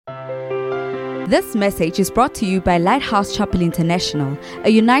This message is brought to you by Lighthouse Chapel International, a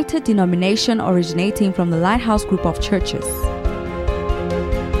united denomination originating from the Lighthouse Group of Churches.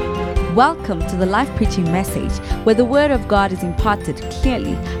 Welcome to the live preaching message, where the Word of God is imparted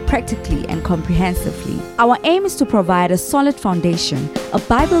clearly, practically, and comprehensively. Our aim is to provide a solid foundation, a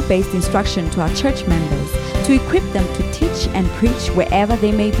Bible-based instruction to our church members, to equip them to teach and preach wherever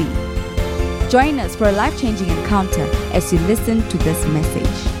they may be. Join us for a life-changing encounter as you listen to this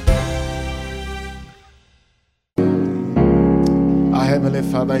message. Our Heavenly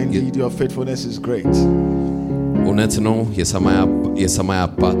Father, indeed, your faithfulness is great.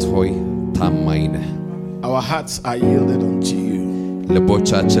 Our hearts are yielded unto you.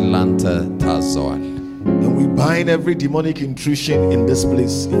 And we bind every demonic intrusion in this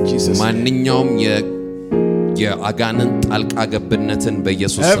place in Jesus' name.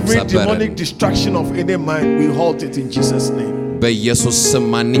 Every demonic distraction of any mind, we halt it in Jesus' name.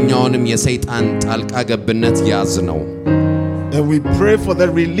 And we pray for the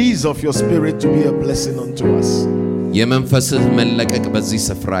release of your Spirit to be a blessing unto us.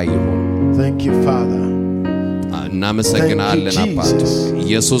 Thank you, Father. Thank you, Jesus.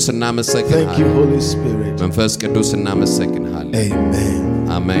 Thank you, Holy Spirit. Amen.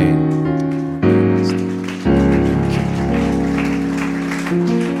 Amen.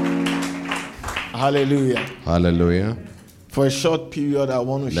 Hallelujah. Hallelujah. For a short period, I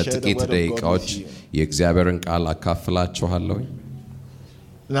want to share the word of God with you.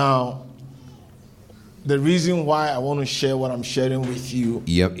 Now, the reason why I want to share what I'm sharing with you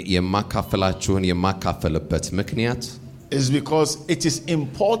is because it is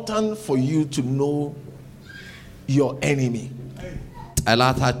important for you to know your enemy.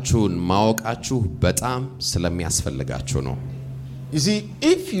 You see,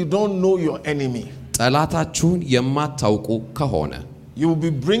 if you don't know your enemy, you will be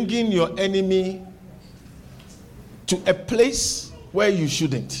bringing your enemy to a place where you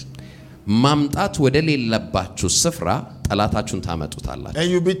shouldn't. And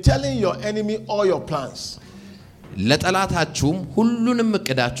you'll be telling your enemy all your plans. And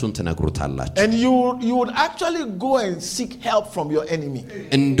you would actually go and seek help from your enemy.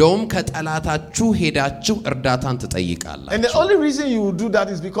 And the only reason you will do that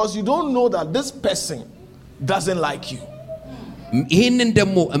is because you don't know that this person doesn't like you.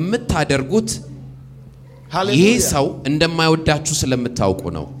 Hallelujah.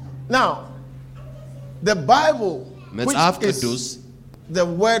 Now, the Bible, which is the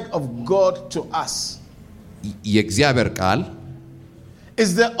word of God to us,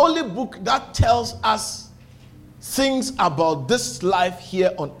 is the only book that tells us things about this life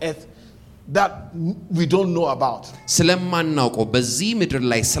here on earth that we don't know about.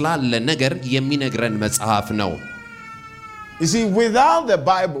 You see, without the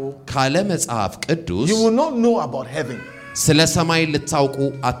Bible, you will not know about heaven.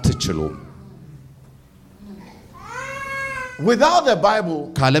 Without the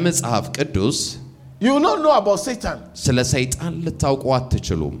Bible, you will not know about Satan.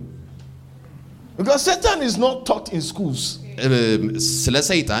 Because Satan is not taught in schools.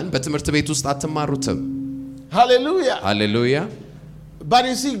 Hallelujah. Hallelujah. But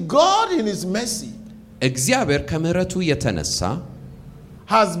you see, God in His mercy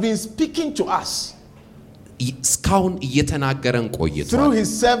has been speaking to us through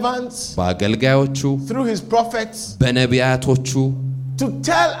His servants, through His prophets, to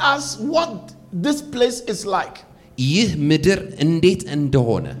tell us what this place is like.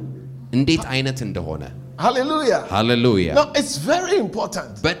 Hallelujah. Hallelujah. Now, it's very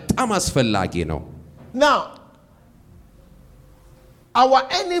important. Now, our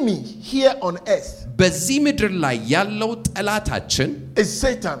enemy here on earth is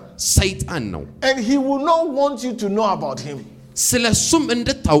Satan. And he will not want you to know about him.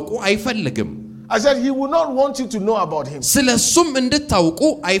 I said he will not want you to know about him.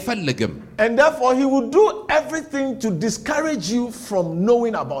 And therefore he will do everything to discourage you from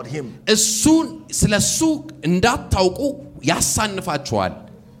knowing about him.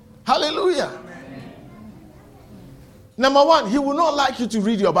 Hallelujah. Number one, he will not like you to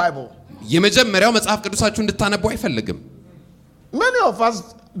read your Bible. Many of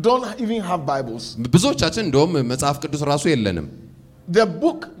us don't even have Bibles. The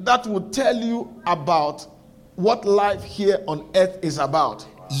book that will tell you about what life here on earth is about,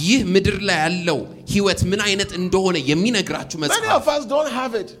 many of us don't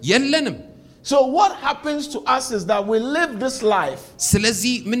have it. So what happens to us is that we live this life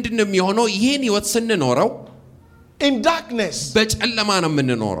in darkness.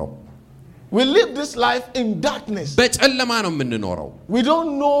 We live this life in darkness. በጨለማ ነው የምንኖረው We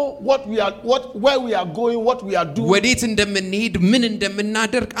don't know where we are going, what we are doing. ወዴት እንደምንሄድ ምን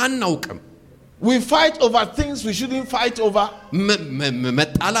እንደምናደርግ አናውቅም We fight over things we shouldn't fight over.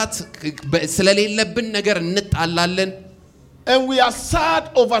 መጣላት ስለሌለብን ነገር እንጣላለን And we are sad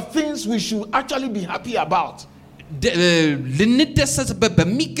over things we should actually be happy about. ልንደሰትበት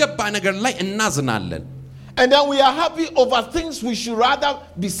በሚገባ ነገር ላይ እናዝናለን And then we are happy over things we should rather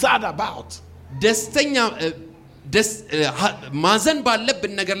be sad about. ደስተኛ ማዘን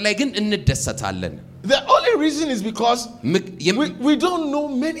ባለብን ነገር ላይ ግን እንደሰታለን The only reason is because we don't know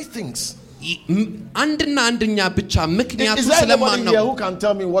many things. አንድና አንደኛ ብቻ ምክንያቱ Is there ስለማን anybody ነው here who can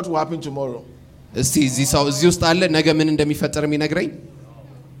tell me what will happen tomorrow? እስቲ እዚህ ውስጥ አለ ነገ ምን እንደሚፈጠር የሚነግረኝ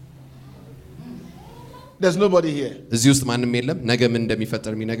There's nobody here. እዚህ ውስጥ ማንንም የለም ነገ ምን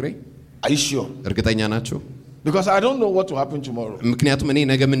እንደሚፈጠር የሚነግረኝ Are you sure? እርግጠኛ ናችሁ Because I don't know what will happen tomorrow. ምክንያቱም እኔ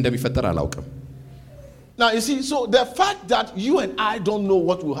ነገ ምን እንደሚፈጠር አላውቅም Now you see, so the fact that you and I don't know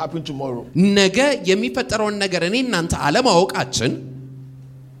what will happen tomorrow, ነገ የሚፈጠረውን ነገር እኔ እናንተ አለማወቃችን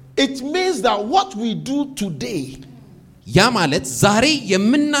it means that what we do today ያ ማለት ዛሬ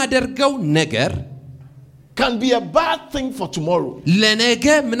የምናደርገው ነገር can be a bad thing for tomorrow. ለነገ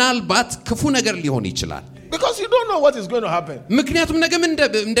ምናልባት ክፉ ነገር ሊሆን ይችላል Because you don't know what is going to happen. ምክንያቱም ነገ ምን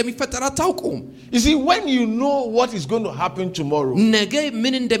እንደሚፈጠር አታውቁም You see, when you know what is going to happen tomorrow, ነገ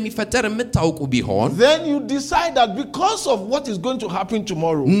ምን እንደሚፈጠር የምታውቁ ቢሆን then you decide that because of what is going to happen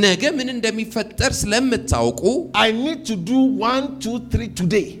tomorrow, ነገ ምን እንደሚፈጠር ስለምታውቁ I need to do 1, 2, 3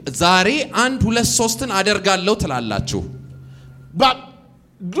 today. ዛሬ 1 2 3ን አደርጋለሁ ትላላችሁ But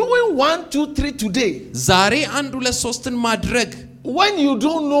doing 1, 2, 3 today, ዛሬ 1 2 3ን ማድረግ when you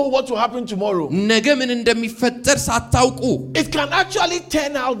don't know what will happen tomorrow, ነገ ምን እንደሚፈጠር ሳታውቁ it can actually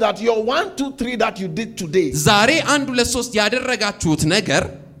turn out that your 1, 2, 3 that you did today ዛሬ 1 2 3 ያደረጋችሁት ነገር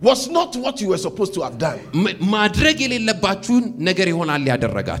was not what you were supposed to have done. ማድረግ የሌለባችሁን ነገር ይሆናል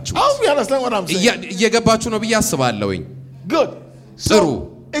ያደረጋችሁ I hope you understand what I'm saying. እየገባችሁ ነው ብዬ አስባለሁኝ Good. ጥሩ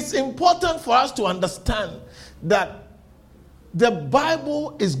So it's important for us to understand that the Bible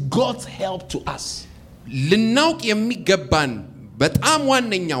is God's help to us. ልናውቅ የሚገባን በጣም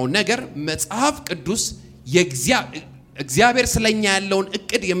ዋነኛው ነገር መጽሐፍ ቅዱስ የእግዚአብሔር ስለኛ ያለውን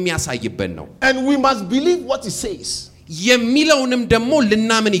እቅድ የሚያሳይበት ነው And we must believe what it says. የሚለውንም ደግሞ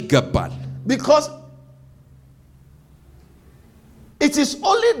ልናምን ይገባል Because it is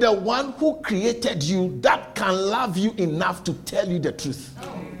only the one who created you that can love you enough to tell you the truth.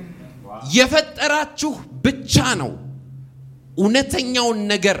 የፈጠራችሁ ብቻ ነው እውነተኛውን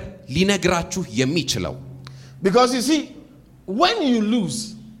ነገር ሊነግራችሁ የሚችለው Because you see, when you lose,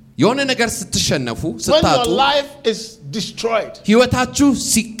 የሆነ ነገር ስትሸነፉ when ስታጡ your life is destroyed, ህይወታችሁ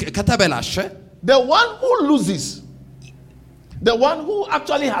ከተበላሸ the one who loses, the one who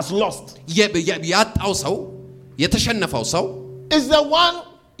actually has lost, ያጣው ሰው የተሸነፈው ሰው is the one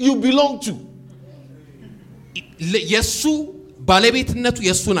you belong to. የሱ ባለቤትነቱ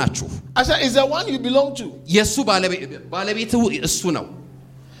የሱ ናችሁ I said, is the one you belong to. የሱ ባለቤቱ እሱ ነው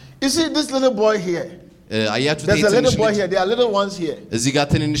You see this little boy here. አያችሁ There's a little boy here. There are little ones here. እዚህ ጋር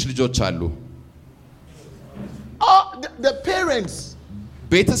ትንንሽ ልጆች አሉ The parents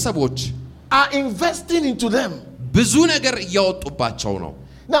ቤተሰቦች are investing into them. ብዙ ነገር እያወጡባቸው ነው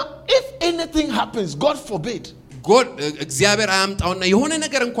Now, if anything happens, God forbid, እግዚአብሔር አያምጣውና የሆነ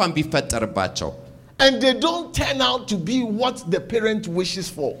ነገር እንኳን ቢፈጠርባቸው and they don't turn out to be what the parent wishes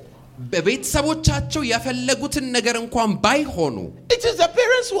for, በቤተሰቦቻቸው ያፈለጉትን ነገር እንኳን ባይሆኑ it is the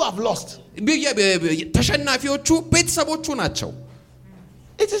parents who have lost. ተሸናፊዎቹ ቤተሰቦቹ ናቸው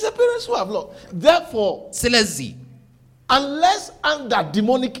It is the parents who have lost. Therefore, ስለዚህ unless under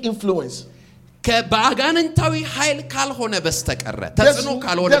demonic influence, በአጋንንታዊ ኃይል ካልሆነ በስተቀር ተጽዕኖ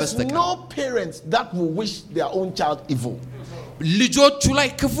ካልሆነ there's በስተቀር no parents that will wish their own child evil. ልጆቹ ላይ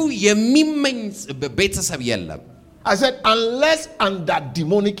ክፉ የሚመኝ ቤተሰብ የለም I said, unless under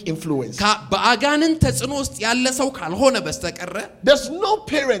demonic influence. በአጋንንት ተጽዕኖ ውስጥ ያለ ሰው ካልሆነ በስተቀር There's no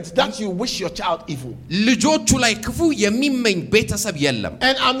parent that you wish your child evil. ልጆቹ ላይ ክፉ የሚመኝ ቤተሰብ የለም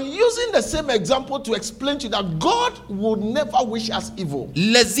And I'm using the same example to explain to you that God would never wish us evil.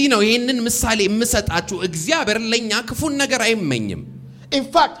 ለዚህ ነው ይሄንን ምሳሌ የምሰጣችሁ እግዚአብሔር ለኛ ክፉን ነገር አይመኝም In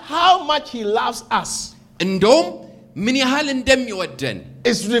fact, how much he loves us እንደውም ምን ያህል እንደሚወደን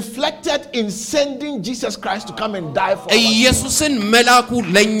is reflected in sending Jesus Christ to come and die for us. ኢየሱስን መላኩ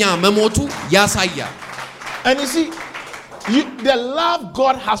ለኛ መሞቱ ያሳያል And you see, the love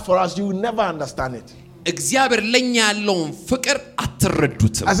God has for us, you will never understand it. እግዚአብሔር ለኛ ያለውን ፍቅር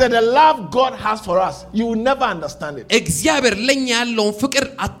አትረዱትም I said the love God has for us, you will never understand it. እግዚአብሔር ለኛ ያለውን ፍቅር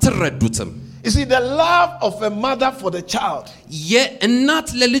አትረዱትም You see, the love of a mother for the child. የእናት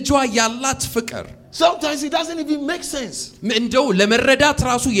ለልጇ ያላት ፍቅር Sometimes it doesn't even make sense. እንደው ለመረዳት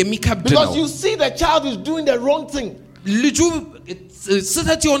ራሱ የሚከብድ ነው. Because you see the child is doing the wrong thing. ልጁ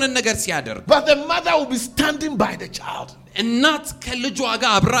ስህተት የሆነ ነገር ሲያደርግ But the mother will be standing by the child. እናት ከልጇ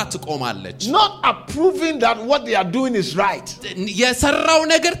ጋር አብራ ትቆማለች. Not approving that what they are doing is right. የሰራው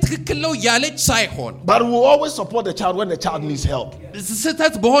ነገር ትክክል ነው ያለች ሳይሆን But we will always support the child when the child needs help.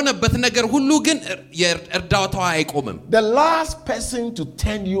 ስህተት በሆነበት ነገር ሁሉ ግን እርዳታዋ አይቆምም. The last person to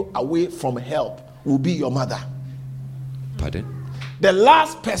turn you away from help will be your mother. Pardon? The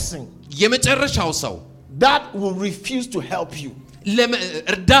last person የመጨረሻው ሰው that will refuse to help you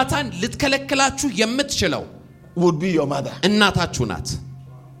እርዳታን ልትከለክላችሁ የምትችለው would be your mother. እናታችሁ ናት.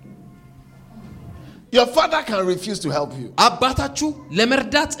 Your father can refuse to help you. አባታችሁ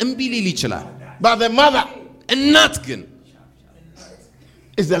ለመርዳት እምቢ ሊል ይችላል. But the mother እናት ግን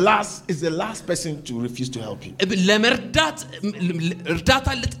is the last person to refuse to help you. ለመርዳት እርዳታ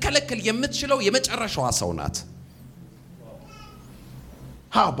ልትከለክል የምትችለው የመጨረሻዋ ሰው ናት.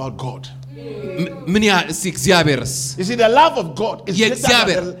 How about God? ምን ያ እግዚአብሔርስ? You see, the love of God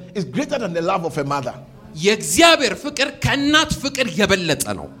is greater than the love of a mother. የእግዚአብሔር ፍቅር ከእናት ፍቅር የበለጠ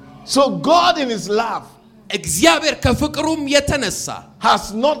ነው. So God in his love እግዚአብሔር ከፍቅሩም የተነሳ has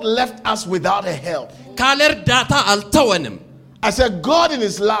not left us without a help. ካለ እርዳታ አልተወንም. I said God in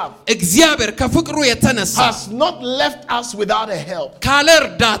his love እግዚአብሔር ከፍቅሩ የተነሳ has not left us without a help. ካለ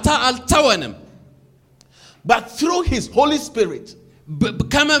እርዳታ አልተወንም. But through his Holy Spirit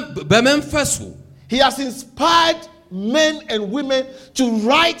በመንፈሱ he has inspired men and women to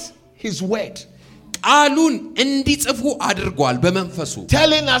write his word. ቃሉን እንዲጽፉ አድርጓል በመንፈሱ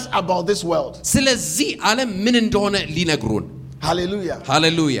telling us about this world. ስለዚህ ዓለም ምን እንደሆነ ሊነግሩን. Hallelujah.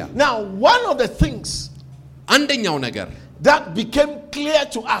 Hallelujah. Now, one of the things አንደኛው ነገር that became clear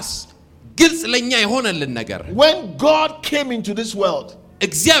to us ግልጽ ለኛ የሆነልን ነገር when God came into this world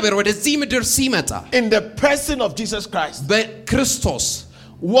እግዚአብሔር ወደዚህ ምድር ሲመጣ in the person of Jesus Christ በክርስቶስ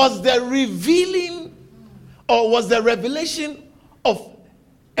was the revealing or was the revelation of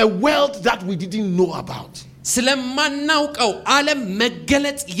a world that we didn't know about. ስለማናውቀው ዓለም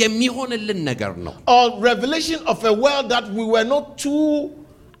መገለጥ የሚሆንልን ነገር ነው. Or revelation of a world that we were not too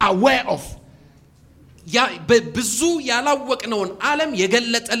aware of. ያ ብዙ ያላወቅነውን ዓለም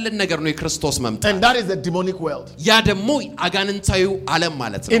የገለጠልን ነገር ነው የክርስቶስ መምጣት. And that is the demonic world. ያ ደግሞ አጋንንታዊው ዓለም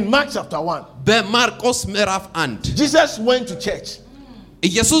ማለት ነው. In Mark chapter 1 በማርቆስ ምዕራፍ 1 Jesus went to church.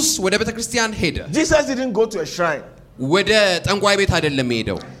 ኢየሱስ ወደ ቤተክርስቲያን ሄደ. Jesus didn't go to a shrine. ወደ ጠንቋይ ቤት አይደለም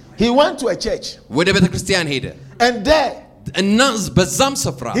ሄደው. He went to a church. ወደ ቤተክርስቲያን ሄደ. And there እና በዛም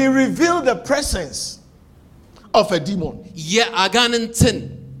ስፍራ he revealed the presence of a demon. የአጋንንትን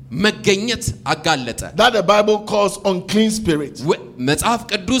መገኘት አጋለጠ. That the Bible calls unclean spirit. መጽሐፍ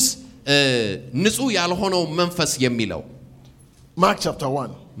ቅዱስ ንጹህ ያልሆነው መንፈስ የሚለው Mark chapter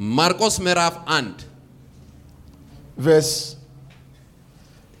 1 ማርቆስ ምዕራፍ 1 verse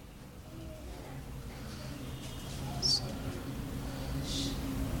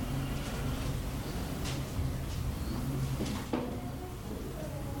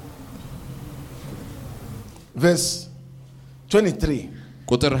 23.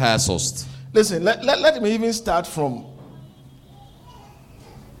 ቁጥር 23 Listen, let me even start from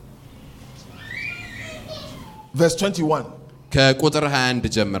verse 21. ከቁጥር 21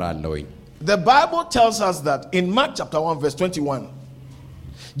 ጀምራለሁኝ. The Bible tells us that in Mark chapter 1 verse 21,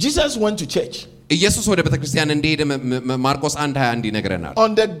 Jesus went to church. ኢየሱስ ወደ ቤተክርስቲያን እንደሄደ ማርቆስ 1:21 ይነግረናል.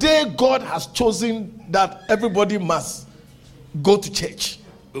 On the day God has chosen that everybody must go to church.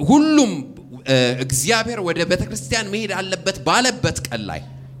 ሁሉም እግዚአብሔር ወደ ቤተክርስቲያን መሄድ አለበት ባለበት ቀን ላይ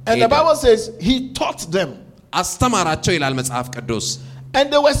And the Bible says he taught them. አስተማራቸው ይላል መጽሐፍ ቅዱስ. And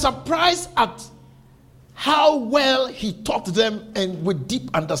they were surprised at how well he taught them and with deep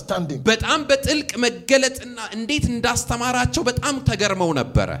understanding. በጣም በጥልቅ መገለጥና እንዴት እንዳስተማራቸው በጣም ተገርመው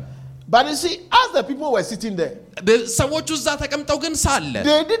ነበረ. But you see, as the people were sitting there, ሰዎቹ እዛ ተቀምጠው ግን ሳለ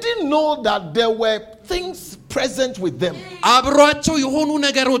they didn't know that there were things present with them. አብሯቸው የሆኑ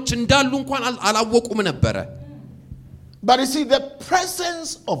ነገሮች እንዳሉ እንኳን አላወቁም ነበረ. But you see, the presence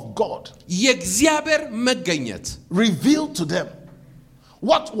of God የእግዚአብሔር መገኘት revealed to them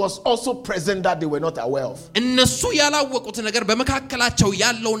what was also present that they were not aware of. እነሱ ያላወቁት ነገር በመካከላቸው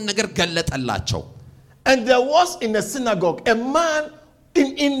ያለውን ነገር ገለጠላቸው. And there was in the synagogue a man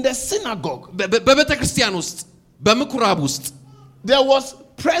in the synagogue. በቤተክርስቲያን ውስጥ በምኩራብ ውስጥ There was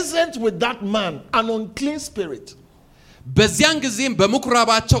present with that man an unclean spirit. በዚያን ጊዜም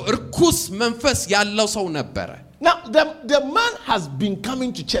በምኩራባቸው እርኩስ መንፈስ ያለው ሰው ነበረ. Now the man has been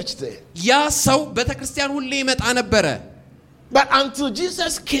coming to church there. ያ ሰው ቤተክርስቲያን ሁሌ ይመጣ ነበረ. But until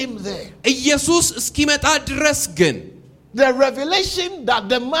Jesus came there, ኢየሱስ እስኪመጣ ድረስ ግን the revelation that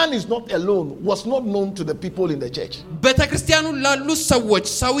the man is not alone was not known to the people in the church. በተክርስቲያኑ ላሉ ሰዎች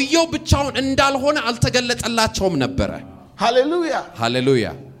ሰውየው ብቻውን እንዳልሆነ አልተገለጠላቸውም ነበረ። Hallelujah.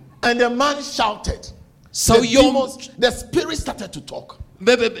 Hallelujah. And the man shouted. The spirit started to talk.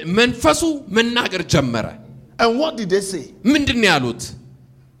 መንፈሱ መናገር ጀመረ። And what did they say? ምንድነው ያሉት?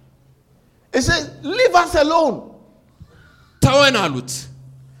 He said, "Leave us alone." ተወን አሉት።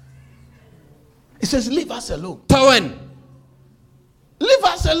 He says, "Leave us alone." ተወን። Leave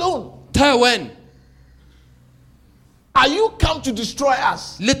us alone. ተወን። Are you come to destroy us?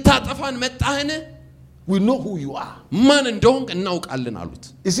 ልታጠፋን መጣህን? We know who you are. ማን እንደሆንክ እናውቃለን አሉት።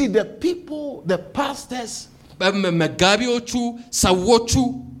 You see, the people, the pastors, መጋቢዎቹ ሰዎቹ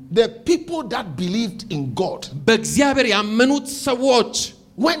the people that believed in God, በእግዚአብሔር ያመኑት ሰዎች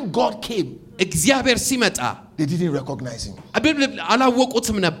when God came, እግዚአብሔር ሲመጣ they didn't recognize him.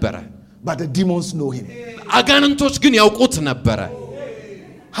 አላወቁትም ነበረ። But the demons know him. አጋንንቶች ግን ያውቁት ነበረ።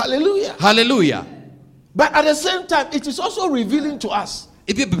 Hallelujah. Hallelujah. But at the same time, it is also revealing to us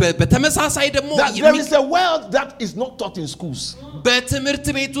በተመሳሳይ ደግሞ that there is a world that is not taught in schools. በትምህርት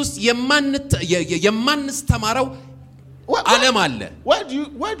ቤት ውስጥ የማንስተማረው ዓለም አለ።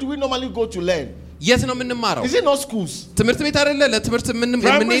 Where do we normally go to learn? የት ነው የምንማረው? Is it not schools? ትምህርት ቤት አይደለ? ለትምህርት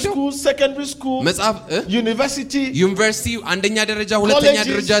primary የምንሄደው school, secondary school, መጽሐፍ university, ዩኒቨርሲቲ አንደኛ ደረጃ ሁለተኛ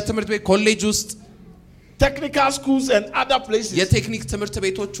ደረጃ ትምህርት ቤት ኮሌጅ ውስጥ technical schools and other places. የቴክኒክ ትምህርት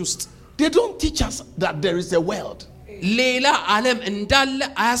ቤቶች ውስጥ They don't teach us that there is a world. ሌላ ዓለም እንዳለ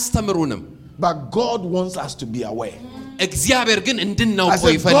አያስተምሩንም። But God wants us to be aware. እግዚአብሔር ግን እንድናውቀው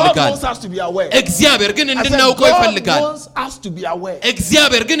God ይፈልጋል። wants us to be aware. እግዚአብሔር ግን እንድናውቀው ይፈልጋል። God wants us to be aware.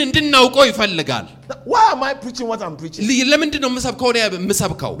 እግዚአብሔር ግን እንድናውቀው ይፈልጋል። Why am I preaching what I'm preaching? ለምንድን ነው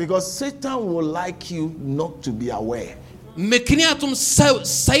የምሰብከው? Because Satan will like you not to be aware. ምክንያቱም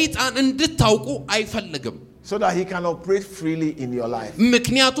ሰይጣን እንድታውቁ አይፈልግም። So that he can operate freely in your life.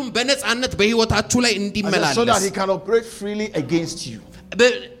 ምክንያቱም በነጻነት በህይወታችሁ ላይ እንዲመላለስ so that he can operate freely against you.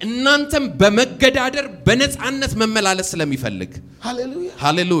 እናንተም በመገዳደር በነጻነት መመላለስ ስለሚፈልግ Hallelujah.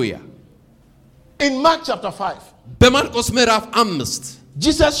 Hallelujah. In Mark chapter 5, በማርቆስ ምዕራፍ 5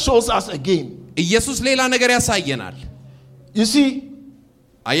 Jesus shows us again. ኢየሱስ ሌላ ነገር ያሳየናል። You see,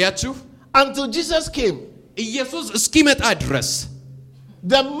 አያችሁ? until Jesus came, ኢየሱስ እስኪመጣ ድረስ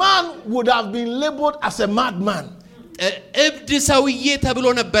the man would have been labeled as a madman. እብድ ሰውዬ ተብሎ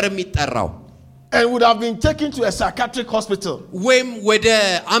ነበር የሚጠራው. And would have been taken to a psychiatric hospital. ወይም ወደ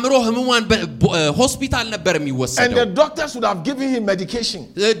አእምሮ ህሙማን ሆስፒታል ነበር የሚወሰደው. And the doctors would have given him medication.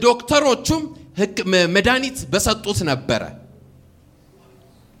 ዶክተሮቹም መድኃኒት በሰጡት ነበረ።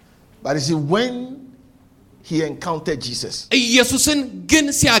 But you see, when he encountered Jesus, ኢየሱስን ግን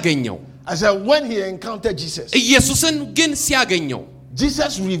ሲያገኘው I said, when he encountered Jesus, ኢየሱስን ግን ሲያገኘው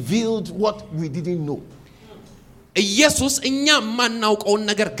Jesus revealed what we didn't know. ኢየሱስ እኛ ማናውቀውን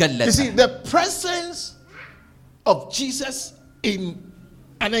ነገር ገለጸ። You see, the presence of Jesus in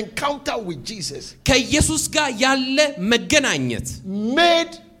an encounter with Jesus ከኢየሱስ ጋር ያለ መገናኘት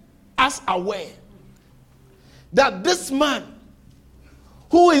made us aware that this man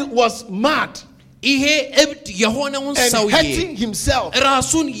who was mad ይሄ እብድ የሆነውን and ሰውዬ hurting himself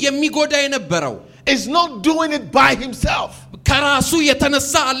ራሱን የሚጎዳ የነበረው is not doing it by himself. ከራሱ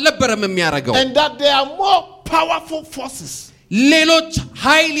የተነሳ አልነበረም የሚያደርገው። And that there are more powerful forces ሌሎች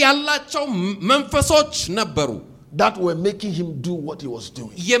ኃይል ያላቸው መንፈሶች ነበሩ that were making him do what he was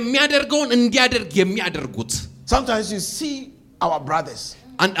doing. የሚያደርገውን እንዲያደርግ የሚያደርጉት. Sometimes you see our brothers.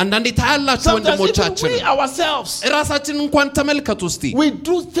 አንዳንዴ ታያላችሁ ወንድሞቻችን we ourselves. ራሳችን እንኳን ተመልከቱ እስቲ። We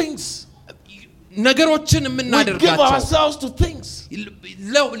do things. ነገሮችን የምናደርጋቸው. We give ourselves to things.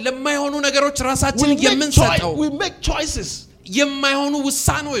 ለማይሆኑ ነገሮች ራሳችን የምንሰጠው. We make choices. የማይሆኑ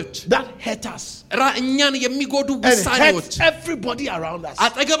ውሳኔዎች that hurt us. እኛን የሚጎዱ ውሳኔዎች. Everybody around us.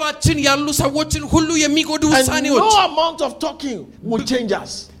 አጠገባችን ያሉ ሰዎችን ሁሉ የሚጎዱ ውሳኔዎች. And no amount of talking will change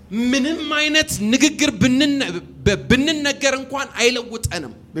us. ምንም አይነት ንግግር ብንነገር እንኳን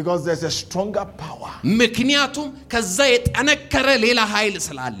አይለውጠንም. Because there's a stronger power. ምክንያቱም ከዛ የጠነከረ ሌላ ኃይል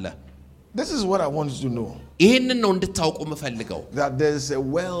ስላለ. This is what I want you to know. ይሄንን ነው እንድታውቁ የምፈልገው. That there is a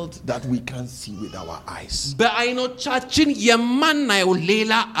world that we can't see with our eyes. በአይኖቻችን የማናየው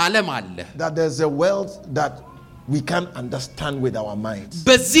ሌላ ዓለም አለ. That there is a world that we can't understand with our minds.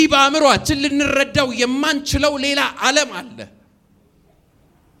 በዚህ በአእምሮአችን ልንረዳው የማንችለው ሌላ ዓለም አለ.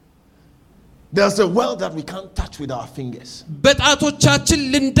 There's a world that we can't touch with our fingers. በጣቶቻችን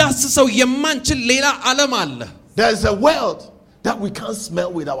ልንዳስሰው የማንችል ሌላ ዓለም አለ. There's a world that we can't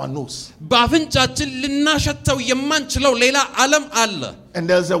smell with our nose. በአፍንጫችን ልናሸተው የማንችለው ሌላ ዓለም አለ. And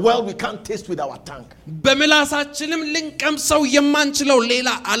there's a world we can't taste with our tongue. በምላሳችንም ልንቀምሰው የማንችለው ሌላ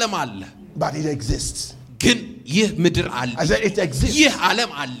ዓለም አለ. But it exists. ግን ይህ ምድር አለ. I said it exists. ይህ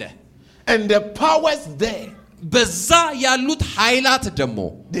ዓለም አለ. And the powers there, በዛ ያሉት ኃይላት ደግሞ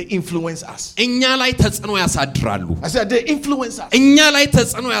they influence us. እኛ ላይ ተጽዕኖ ያሳድራሉ. I said they influence us. እኛ ላይ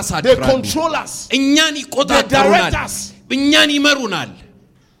ተጽዕኖ They ያሳድራሉ. control us. እኛን They ይቆጣጠሩናል. direct us. እኛን ይመሩናል.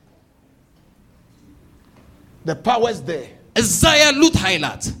 The powers there እዛ ያሉት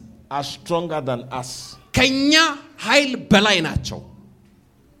ኃይላት are stronger than us. ከኛ ኃይል በላይ ናቸው.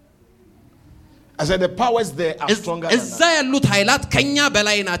 I said the powers there are stronger than እዛ us. ያሉት ኃይላት ከኛ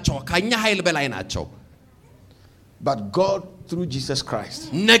በላይ ናቸው. ከኛ ኃይል በላይ ናቸው. But God through Jesus Christ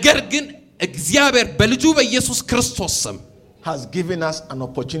ነገር ግን እግዚአብሔር በልጁ በኢየሱስ ክርስቶስ ስም has given us an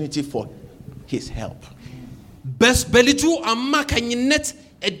opportunity for his help. በልጁ አማካኝነት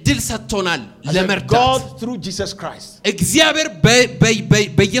እድል ሰጥቶናል ለመርዳት. God through Jesus Christ እግዚአብሔር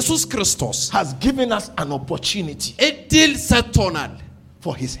በኢየሱስ ክርስቶስ has given us an opportunity እድል ሰጥቶናል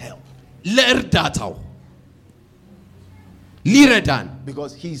for his help. ለእርዳታው ሊረዳን.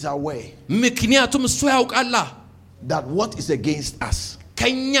 Because he is aware ምክንያቱም እሱ ያውቃላ that what is against us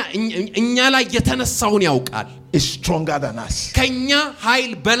ከኛ እኛ ላይ የተነሳውን ያውቃል. is stronger than us. ከኛ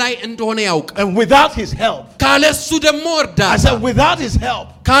ኃይል በላይ እንደሆነ ያውቃል. And without his help, ካለሱ ደግሞ I እርዳታ said without his help,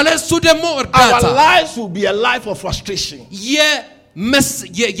 ካለሱ ደግሞ our እርዳታ lives will be a life of frustration.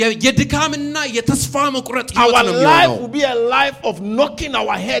 የድካምና የተስፋ መቁረጥ ህይወት Our ነው life የሚሆነው. will be a life of knocking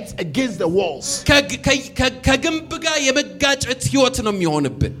our heads against the walls. ከግንብ ጋር የመጋጨት ህይወት ነው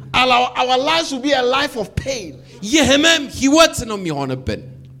የሚሆንብን. Our lives will be a life of pain. የህመም ህይወት ነው የሚሆንብን.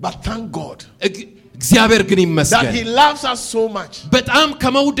 But thank God እግዚአብሔር ግን that ይመስገን he loves us so much በጣም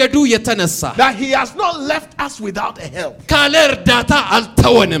ከመውደዱ የተነሳ that he has not left us without a help, ካለ እርዳታ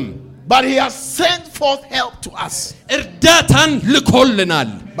አልተወንም. but he has sent forth help to us እርዳታን ልኮልናል.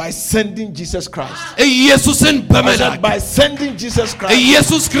 by sending Jesus Christ. ኢየሱስን I በመላክ said by sending Jesus Christ.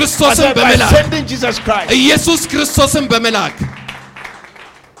 ኢየሱስ I ክርስቶስን said by በመላክ sending Jesus Christ ኢየሱስ ክርስቶስን በመላክ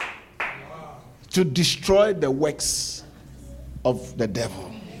to destroy the works of the devil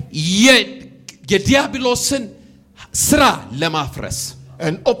የዲያብሎስን ስራ ለማፍረስ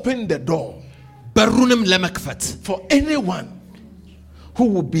and open the door በሩንም ለመክፈት for anyone who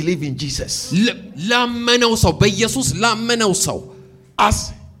will believe in Jesus ላመነው ሰው በኢየሱስ ላመነው ሰው as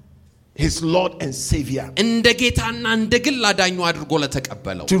his Lord and Savior እንደ ጌታና እንደ ግል አዳኙ አድርጎ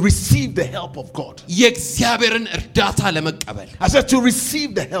ለተቀበለው to receive the help of God. የእግዚአብሔርን እርዳታ ለመቀበል I said to receive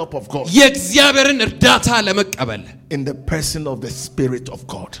the help of God የእግዚአብሔርን እርዳታ ለመቀበል in the person of the Spirit of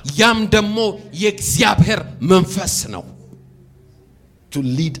God ያም ደግሞ የእግዚአብሔር መንፈስ ነው. to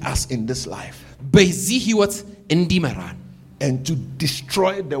lead us in this life በዚህ ህይወት እንዲመራን and to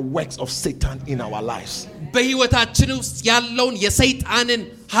destroy the works of Satan in our lives. በህይወታችን ውስጥ ያለውን የሰይጣንን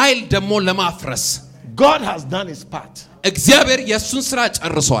ኃይል ደግሞ ለማፍረስ God has done his part. እግዚአብሔር የሱን ስራ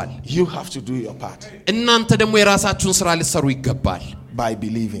ጨርሷል. You have to do your part እናንተ ደግሞ የራሳችሁን ስራ ልትሰሩ ይገባል. by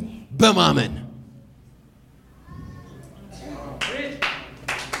believing. በማመን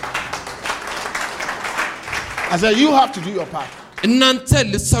I said you have to do your part እናንተ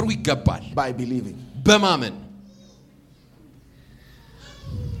ልትሰሩ ይገባል. by believing. በማመን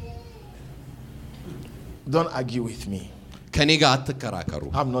Don't argue with me. ከኔ ጋር አትከራከሩ.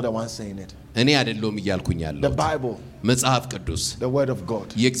 I'm not the one saying it. እኔ አይደለሁም እያልኩኝ The ያለሁት. Bible, መጽሐፍ ቅዱስ the word of God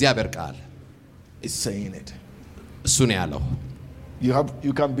የእግዚአብሔር ቃል is saying it. እሱ ነው ያለው.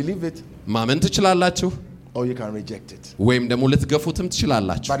 You can believe it ማመን ትችላላችሁ or you can reject it. ወይም ደግሞ ልትገፉትም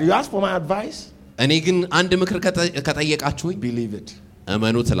ትችላላችሁ. But you ask for my advice, እኔ ግን አንድ ምክር ከጠየቃችሁኝ believe it.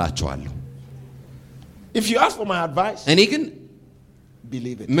 እመኑ ትላችኋለሁ. If you ask for my advice, እኔ ግን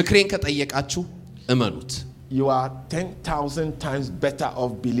believe it. ምክሬን ከጠየቃችሁ እመኑት. You are 10,000 times better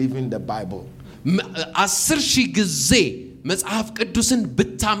off believing the Bible 10,000 ጊዜ መጽሐፍ ቅዱስን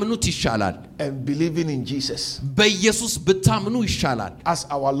ብታምኑት ይሻላል. and believing in Jesus በኢየሱስ ብታምኑ ይሻላል. as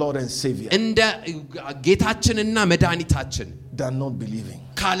our Lord and Savior እንደ ጌታችንና መድኃኒታችን than not believing.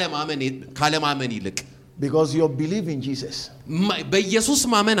 ካለማመን ይልቅ Because your belief in Jesus በኢየሱስ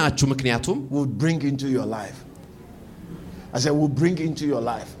ማመናችሁ ምክንያቱም will bring into your life. I said will bring into your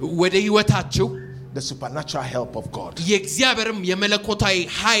life ወደ ህይወታችሁ the supernatural help of God. የእግዚአብሔርም የመለኮታዊ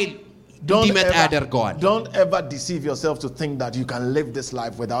ኃይል እንዲመጣ ያደርገዋል. Don't ever deceive yourself to think that you can live this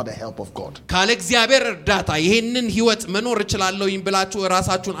life without the help of God. ካለ እግዚአብሔር እርዳታ ይሄንን ህይወት መኖር እችላለሁኝ ብላችሁ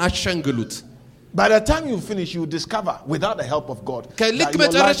ራሳችሁን አሸንግሉት. By the time you finish, you discover without the help of God ከልክ that your life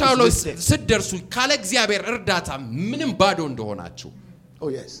መጨረሻው ላይ is wasted. ስትደርሱ ካለ እግዚአብሔር እርዳታ ምንም ባዶ እንደሆናችሁ. Oh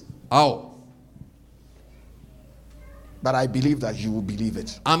yes. አዎ But I believe that you will believe it.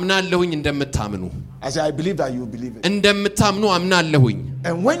 አምናለሁኝ እንደምታምኑ I say I believe that you will believe it. እንደምታምኑ አምናለሁኝ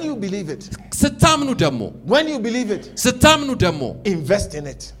And when you believe it, ስታምኑ ደግሞ when you believe it, ስታምኑ ደግሞ invest in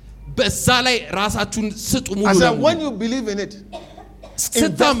it. በዛ ላይ ራሳችሁን ስጡ ሙሉ I said ለሙሉ when you believe in it,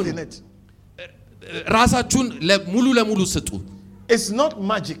 invest in it. ራሳችሁን ሙሉ ለሙሉ ስጡ It's not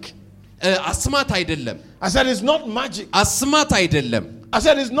magic. አስማት አይደለም I said it's not magic. አስማት አይደለም I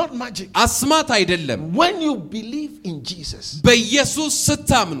said it's not magic. አስማት አይደለም When you believe in Jesus በኢየሱስ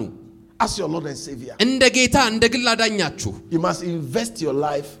ስታምኑ as your Lord and Savior, እንደ ጌታ እንደ ግል አዳኛችሁ you must invest your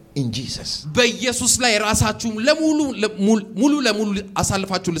life in Jesus. በኢየሱስ ላይ ራሳችሁን ሙሉ ለሙሉ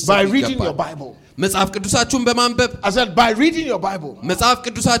አሳልፋችሁ ልትሰጡ By ይገባል reading your Bible. መጽሐፍ ቅዱሳችሁን በማንበብ I said by reading your Bible. መጽሐፍ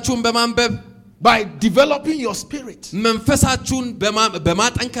ቅዱሳችሁን በማንበብ By developing your spirit. መንፈሳችሁን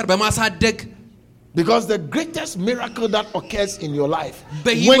በማጠንከር በማሳደግ Because the greatest miracle that occurs in your life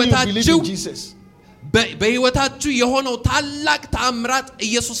when you believe in Jesus በህይወታችሁ የሆነው ታላቅ ተአምራት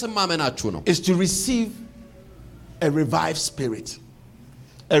ኢየሱስን ማመናችሁ ነው is to receive a revived spirit,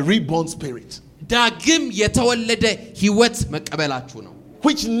 a reborn spirit, ዳግም የተወለደ ህይወት መቀበላችሁ ነው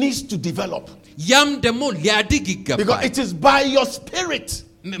which needs to develop. ያም ደግሞ ሊያድግ Because ይገባል it is by your spirit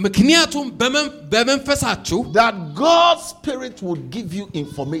ምክንያቱም በመንፈሳችሁ that God's spirit will give you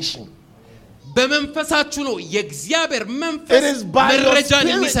information. በመንፈሳችሁ ነው የእግዚአብሔር It መንፈስ is by your መረጃን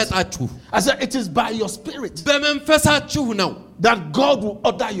spirit. የሚሰጣችሁ I said it is by your spirit በመንፈሳችሁ ነው that God will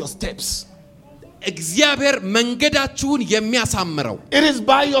order your steps. እግዚአብሔር መንገዳችሁን የሚያሳምረው It is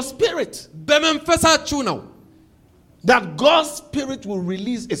by your spirit በመንፈሳችሁ ነው that God's spirit will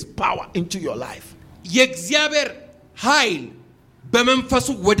release its power into your life. የእግዚአብሔር ኃይል በመንፈሱ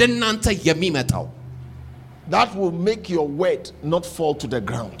ወደ እናንተ የሚመጣው That will make your word not fall to the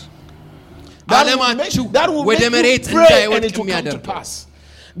ground. ዓለማችሁ ወደ መሬት pray and እንዳይወድቅ it will come to የሚያደርግ pass.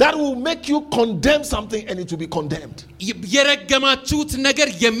 That will make you condemn something and it will be condemned. የረገማችሁት ነገር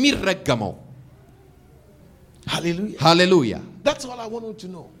የሚረገመው Hallelujah. ሃሌሉያ That's all I want you to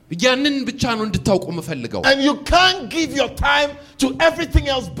know. ያንን ብቻ ነው እንድታውቁ የምፈልገው And you can't give your time to everything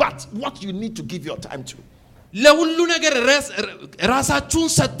else but what you need to give your time to. ለሁሉ ነገር ራሳችሁን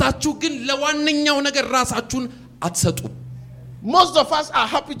ሰጣችሁ ግን ለዋነኛው ነገር ራሳችሁን አትሰጡም Most of us are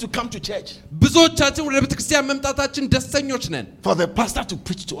happy to come to church. ብዙዎቻችን ወደ ቤተክርስቲያን መምጣታችን ደስተኞች ነን For the pastor to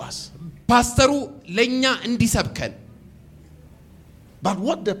preach to us. ፓስተሩ ለኛ እንዲሰብከን But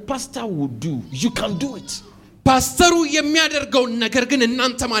what the pastor will do, you can do it. ፓስተሩ የሚያደርገውን ነገር ግን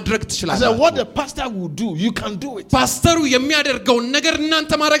እናንተ ማድረግ I said ትችላላችሁ what the pastor will do, you can do it. ፓስተሩ የሚያደርገውን ነገር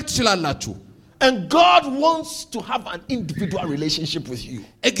እናንተ ማድረግ ትችላላችሁ And God wants to have an individual relationship with you.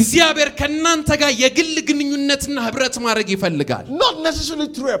 እግዚአብሔር ከናንተ ጋር የግል ግንኙነትና ህብረት ማድረግ ይፈልጋል Not necessarily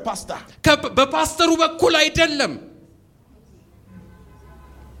through a pastor. በፓስተሩ በኩል አይደለም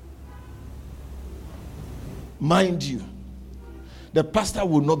Mind you, the pastor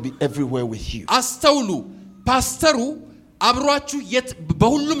will not be everywhere with you. አስተውሉ ፓስተሩ አብሯችሁ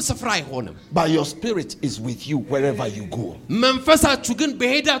በሁሉም ስፍራ አይሆንም But your spirit is with you wherever you go. መንፈሳችሁ ግን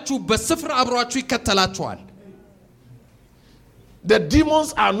በሄዳችሁ በስፍራ አብሯችሁ ይከተላችኋል The demons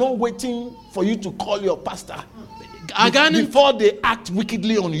are not waiting for you to call your pastor before they act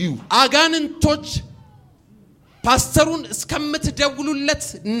wickedly on you. አጋንንቶች ፓስተሩን እስከምትደውሉለት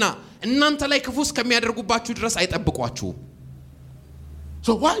እና እናንተ ላይ ክፉ እስከሚያደርጉባችሁ ድረስ አይጠብቋችሁ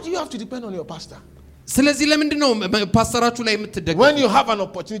So why do you have to depend on your pastor? ስለዚህ ለምንድነው ፓስተራችሁ ላይ የምትደገፉ When you have an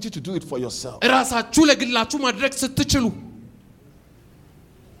opportunity to do it for yourself. ራሳችሁ ለግላችሁ ማድረግ ስትችሉ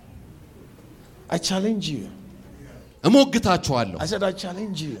I challenge you. እሞግታችኋለሁ I said I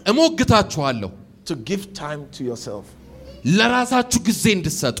challenge you እሞግታችኋለሁ to give time to yourself ለራሳችሁ ጊዜ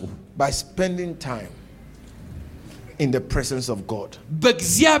እንድትሰጡ by spending time in the presence of God.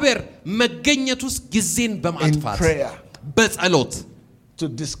 በእግዚአብሔር መገኘት ውስጥ ጊዜን In በማጥፋት prayer. በጸሎት To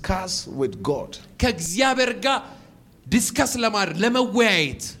discuss with God ከእግዚአብሔር ጋር ዲስከስ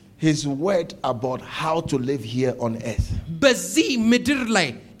ለመወያየት His word about how to live here on earth. በዚህ ምድር ላይ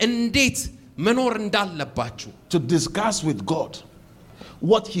እንዴት መኖር እንዳለባችሁ To discuss with God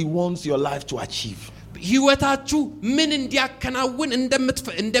what He wants your life to achieve. ህይወታችሁ ምን እንዲያከናውን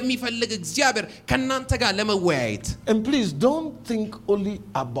እንደሚፈልግ እግዚአብሔር ከናንተ ጋር ለመወያየት And please don't think only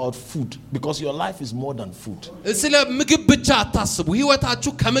about food because your life is more than food. ስለ ምግብ ብቻ አታስቡ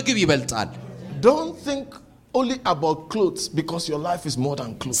ህይወታችሁ ከምግብ ይበልጣል Don't think only about clothes because your life is more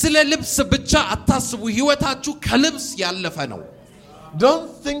than clothes. ስለ ልብስ ብቻ አታስቡ ህይወታችሁ ከልብስ ያለፈ ነው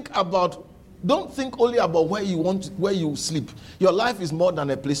Don't think only about where you sleep. Your life is more than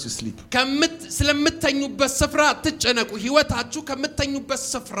a place to sleep. ስለምትተኙበት ስፍራ አትጨነቁ ህይወታችሁ ከምትተኙበት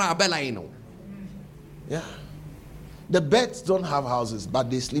ስፍራ በላይ ነው Yeah. The birds don't have houses, but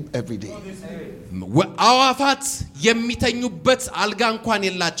they sleep every day. አዋፋት የሚተኙበት አልጋ እንኳን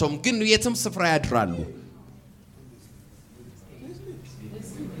የላቸውም ግን የትም ስፍራ ያድራሉ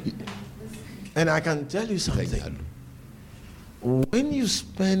And I can tell you something. When you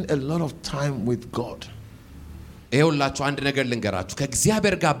spend a lot of time with God, ይኸውላችሁ አንድ ነገር ልንገራችሁ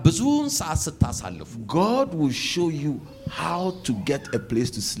ከእግዚአብሔር ጋር ብዙውን ሰዓት ስታሳልፉ God will show you how to get a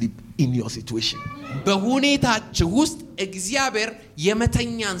place to sleep in your situation. በሁኔታችሁ ውስጥ እግዚአብሔር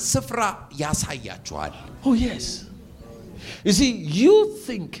የመተኛን ስፍራ ያሳያችኋል Oh yes. You see, you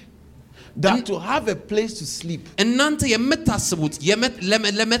think that to have a place to sleep, እናንተ የምታስቡት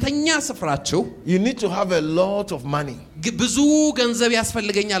ለመተኛ ስፍራችሁ you need to have a lot of money ብዙ ገንዘብ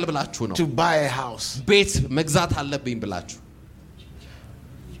ያስፈልገኛል ብላችሁ ነው to buy a house. ቤት መግዛት አለብኝ ብላችሁ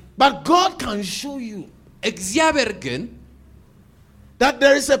But God can show you እግዚአብሔር ግን that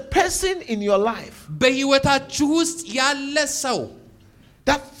there is a person in your life በህይወታችሁ ውስጥ ያለ ሰው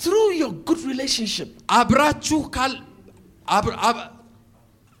that through your good relationship አብራችሁ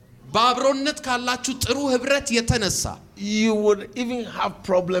በአብሮነት ካላችሁ ጥሩ ህብረት የተነሳ you would even have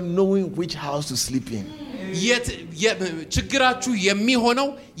problem knowing which house to sleep in. ችግራችሁ የሚሆነው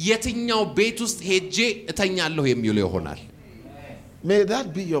የትኛው ቤት ውስጥ ሄጄ እተኛለሁ የሚለው ይሆናል May that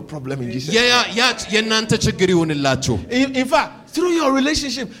be your problem in Jesus. ያ የናንተ ችግር ይሁንላችሁ In fact, through your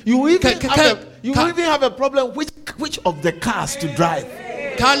relationship, you even have a problem which of the cars to drive.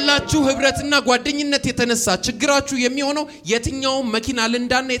 ካላችሁ ህብረትና ጓደኝነት የተነሳ ችግራችሁ የሚሆነው የትኛው መኪና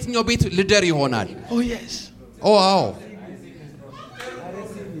ልንዳና የትኛው ቤት ልደር ይሆናል Oh yes. አዎ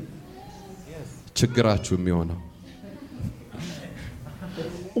ችግራችሁ የሚሆነው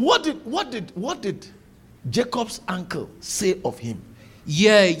What did Jacob's uncle say of him?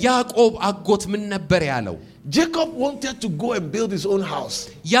 ያዕቆብ አጎት ምን ነበር ያለው Jacob wanted to go and build his own house.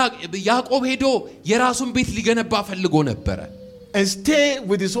 ያዕቆብ ሄዶ የራሱን ቤት ሊገነባ ፈልጎ ነበር And stay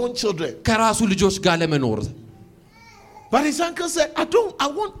with his own children. ከራሱ ልጆች ጋር ለመኖር But his uncle said,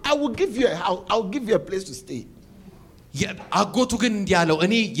 I will give you a house. I will give you a place to stay. አጎቱ ግን እንዲያለው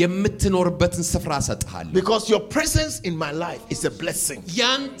እኔ የምትኖርበትን ስፍራ ሰጥሃለሁ Because your presence in my life is a blessing.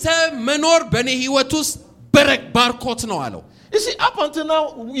 ያንተ መኖር በኔ ህይወት ውስጥ ባርኮት ነው አለው You see, up until now,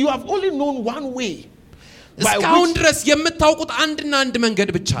 you have only known one way. እስካሁን ድረስ የምታውቁት አንድና አንድ መንገድ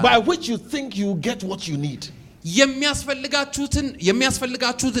ብቻ ነው by which you think you get what you need.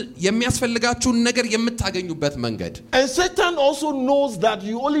 የሚያስፈልጋችሁን ነገር የምታገኙበት መንገድ And Satan also knows that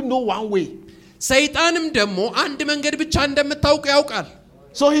you only know one way. ሰይጣንም ደግሞ አንድ መንገድ ብቻ እንደምታውቁ ያውቃል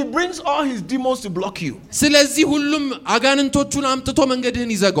So he brings all his demons to block you. ስለዚህ ሁሉም አጋንንቶቹን አምጥቶ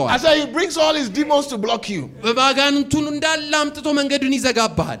መንገድህን ይዘጋዋል I said he brings all his demons to block you. በአጋንንቱን እንዳለ አምጥቶ መንገድህን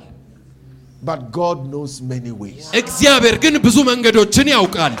ይዘጋብሃል But God knows many ways. እግዚአብሔር ግን ብዙ መንገዶችን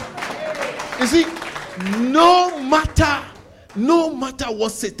ያውቃል You see, no matter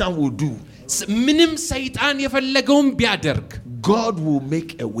what Satan will do, ምንም ሰይጣን የፈለገውን ቢያደርግ God will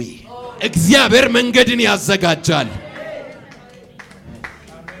make a way. እግዚአብሔር መንገድን ያዘጋጃል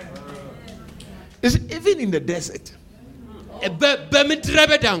Even in the desert, በምድረ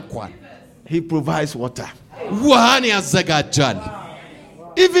በዳ እንኳን he provides water. ውሃን ያዘጋጃል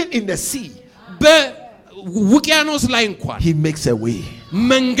Even in the sea, በውቅያኖስ ላይ እንኳን he makes a way.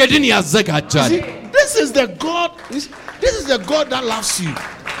 መንገድን ያዘጋጃል See, this is the God that loves you.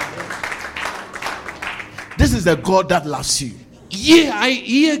 This is the God that loves you.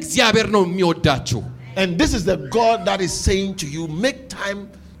 ይህ እግዚአብሔር ነው የሚወዳችሁ And this is the God that is saying to you, make time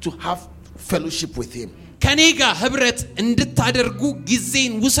to have fellowship with him. ከኔ ጋር ህብረት እንድታደርጉ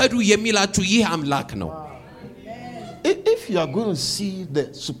ጊዜን ውሰዱ የሚላችሁ ይህ አምላክ ነው If you are going to see the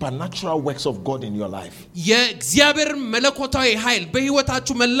supernatural works of God in your life, የእግዚአብሔር መለኮታዊ ኃይል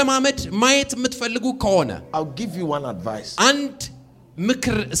በህይወታችሁ መለማመድ ማየት የምትፈልጉ ከሆነ I'll give you one advice. አንድ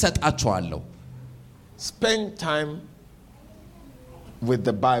ምክር እሰጣችኋለሁ Spend time with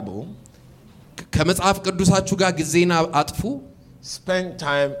the Bible. ከመጽሐፍ ቅዱሳችሁ ጋር ጊዜና አጥፉ Spend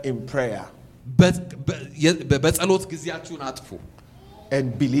time in prayer. በጸሎት ጊዜያችሁን አጥፉ And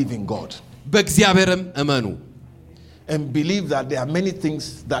believe in God. በእግዚአብሔርም እመኑ And believe that there are many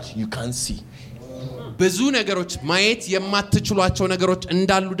things that you can't see. ብዙ ነገሮች ማየት የማትችሏቸው ነገሮች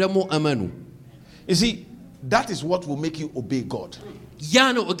እንዳሉ ደግሞ እመኑ You see, that is what will make you obey God. ያ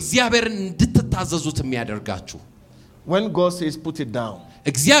ነው እግዚአብሔርን እንድትታዘዙት የሚያደርጋችሁ When God says put it down,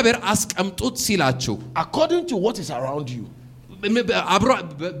 እግዚአብሔር አስቀምጡት ሲላችሁ according to what is around you,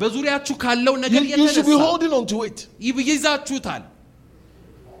 በዙሪያችሁ ካለው ነገር you should be የተነሳ holding on to it. ይይዛችሁታል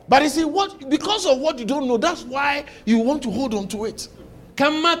But you see, because of what you don't know, that's why you want to hold on to it.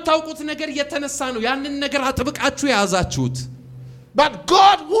 ከማታውቁት ነገር የተነሳ ነው ያንን ነገር አጥብቃችሁ ያዛችሁት But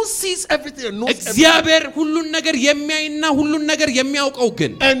God who sees everything and knows everything,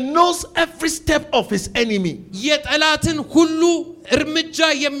 and knows every step of his enemy,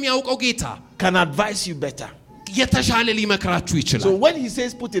 can advise you better. So when he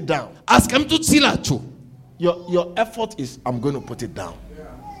says put it down, your effort is I'm going to put it down.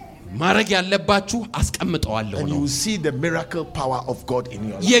 And you will see the miracle power of God in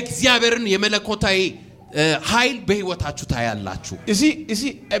your life. You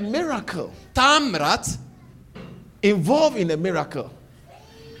see, a miracle, involved in a miracle,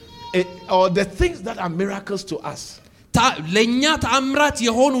 or the things that are miracles to us,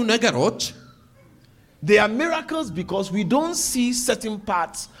 they are miracles because we don't see certain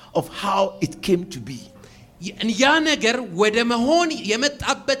parts of how it came to be. I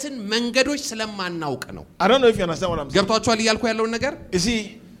don't know if you understand what I'm saying. You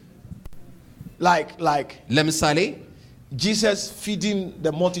see, like Jesus feeding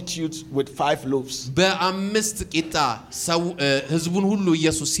the multitudes with 5 loaves.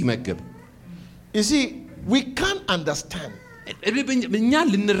 You see, we can't understand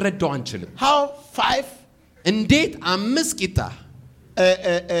how 5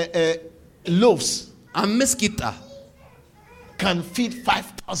 loaves can feed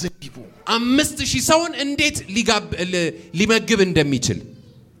 5,000 people.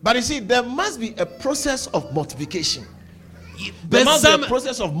 But you see, there must be a process of multiplication. There must be a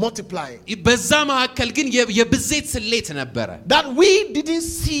process of multiplying that we didn't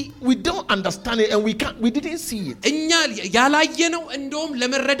see, we don't understand it, and we didn't see it.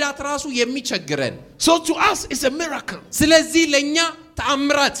 So to us, it's a miracle.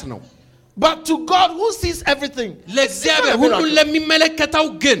 But to God who sees everything, it's not a miracle.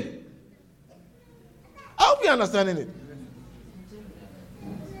 I hope you're understanding it.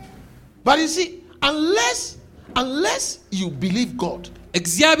 But you see, unless you believe God, you are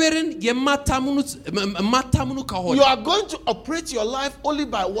going to operate your life only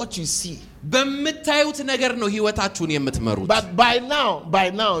by what you see. But by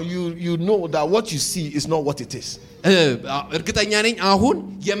now, you know that what you see is not what it is. Isn't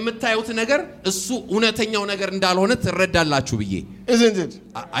it?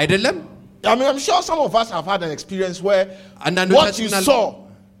 I mean, I'm sure some of us have had an experience where what you saw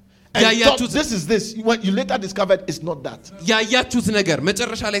and thought this is this, when you later discovered it's not that.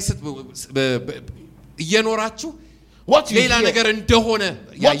 What you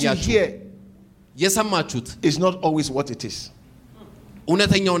hear is not always what it is.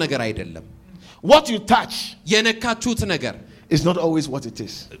 What you touch is not always what it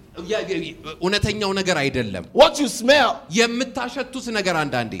is. What you smell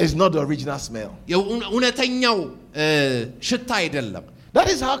is not the original smell. That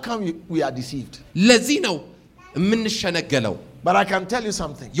is how come we are deceived. But I can tell you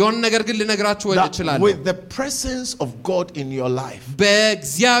something. That with the presence of God in your life,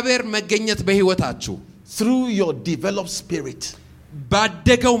 through your developed spirit,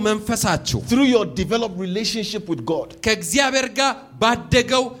 through your developed relationship with God,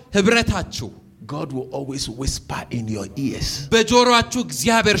 God will always whisper in your ears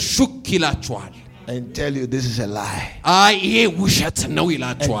and tell you this is a lie, and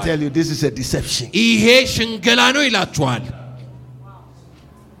tell you this is a deception.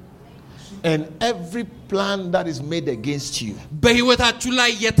 And every plan that is made against you,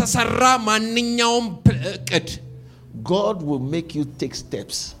 God will make you take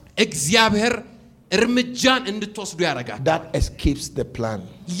steps that escapes the plan,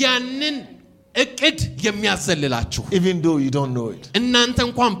 even though you don't know it.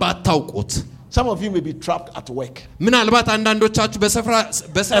 Some of you may be trapped at work. A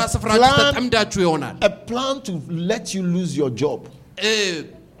plan to let you lose your job.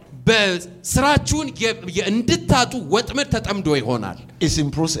 It's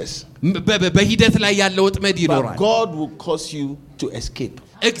in process. But God will cause you to escape.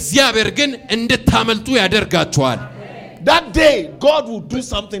 That day, God will do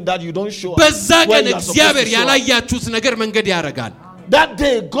something that you don't show up. That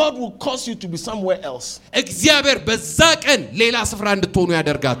day, God will cause you to be somewhere else.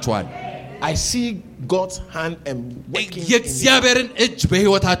 I see God's hand and working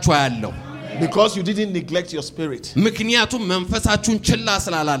because you didn't neglect your spirit, and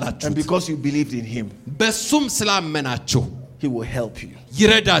because you believed in Him. He will help you.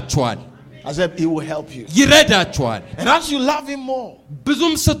 I said He will help you. And as you love Him more, He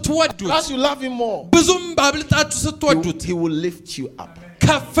will lift you up.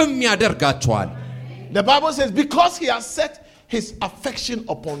 The Bible says because He has set his affection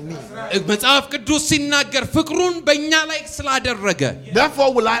upon me. መጽሐፍ ቅዱስ ሲናገር ፍቅሩን በእኛ ላይ ስላደረገ Therefore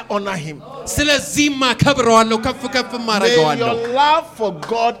will I honor him. ስለዚህማ ከብረዋለሁ ከፍ ከፍ ማረጋዋለሁ. May your love for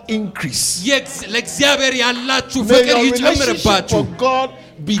God increase. ለእግዚአብሔር ያላችሁ May ፍቅር your relationship ይጨምርባችሁ. for God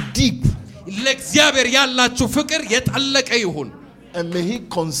be deep. ለእግዚአብሔር ያላችሁ ፍቅር የጠለቀ ይሁን. And may he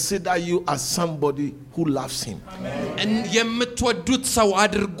consider you as somebody who loves him. የምትወዱት ሰው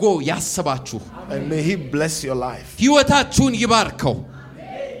አድርጎ ያስባችሁ. And may he bless your life. ሕይወታችሁን ይባርከው.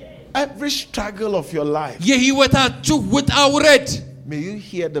 Every struggle of your life, የሕይወታችሁ ውጣ ውረድ, may you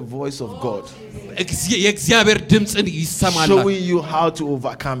hear the voice of God የእግዚአብሔር ድምፅን ይሰማል showing you how to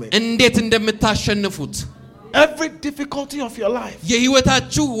overcome it. እንዴት እንደምታሸንፉት. Every difficulty of your life,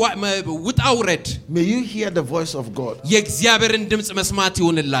 የሕይወታችሁ ውጣ ውረድ, may you hear the voice of God የእግዚአብሔርን ድምፅ መስማት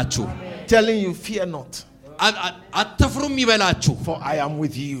ይሁንላችሁ. telling you, fear not, አትፍሩም ይበላችሁ. for I am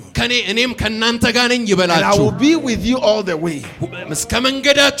with you. እኔም ከእናንተ ጋር ነኝ And I ይበላችሁ. will be with you all the way. እስከ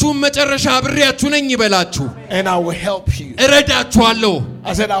መንገዳችሁ መጨረሻ አብሬያችሁ ነኝ ይበላችሁ. And I will help you. እረዳችኋለሁ.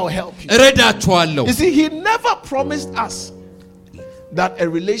 I said I will help you. እረዳችኋለሁ. You see, he never promised us that a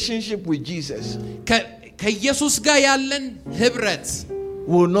relationship with Jesus ከኢየሱስ ጋር ያለን ህብረት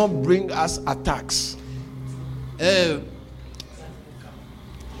will not bring us attacks.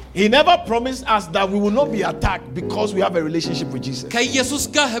 He never promised us that we will not be attacked because we have a relationship with Jesus. ከኢየሱስ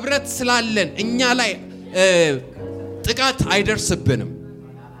ጋር ህብረት ስላለን እኛ ላይ ጥቃት አይደርስብንም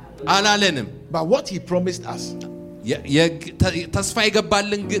አላለንም. But what he promised us ተስፋ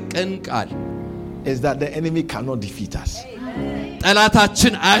የገባልን ቀን ቃል is that the enemy cannot defeat us.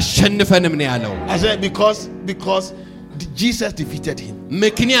 ጠላታችን አያሸንፈንም ነው ያለው. I said because Jesus defeated him.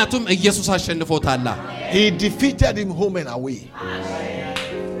 ምክንያቱም ኢየሱስ አሸንፎታል. He defeated him home and away.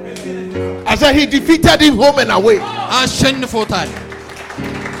 I said he defeated him home and away. አሸንፎታል.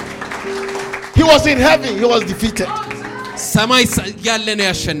 He was in heaven, he was defeated. ሰማይ ያለ ነው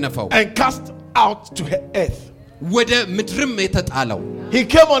ያሸነፈው. And cast out to earth. ወደ ምድርም የተጣለው. He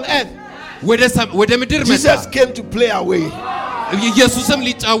came on earth. ወደ ምድር መጣ. Jesus came to play away. ኢየሱስም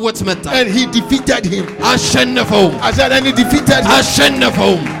ሊጫወት መጣ. And he defeated him. አሸነፈው. I said and he defeated him.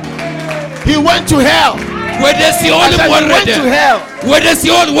 አሸነፈው. He went to hell. ወደ ሲኦል ወረደ. ወደ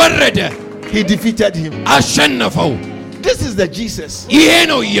ሲኦል ወረደ. He defeated him. አሸነፈው. This is the Jesus. ይሄ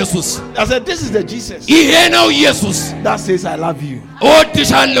ነው ኢየሱስ. I said this is the Jesus. ይሄ ነው ኢየሱስ. That says I love you.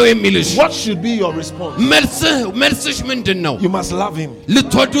 እወድሻለሁ የሚልሽ. What should be your response? መልስሽ ምንድነው? You must love him.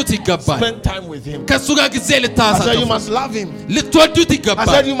 ልትወዱት ይገባል. Spend time with him. ከሱ ጋር ጊዜ I ልታሳልፉ. said you must love him. ልትወዱት I ይገባል.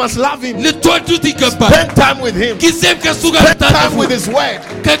 said you must love him. ልትወዱት ይገባል. Spend time with him. ጊዜም ከሱ ጋር Spend time ልታሳልፉ. with his word.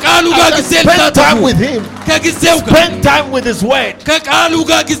 ከቃሉ ጋር ጊዜ Spend ልታሳልፉ. time with him. ከጊዜው ጋር. Spend time with his word. ከቃሉ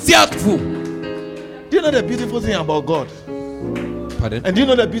ጋር ጊዜ አጥፉ. Do you know the beautiful thing about God? Pardon? And do you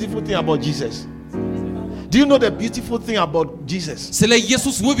know the beautiful thing about Jesus? Do you know the beautiful thing about Jesus? ስለ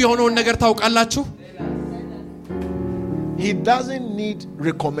ኢየሱስ ውብ የሆነውን ነገር ታውቃላችሁ? He doesn't need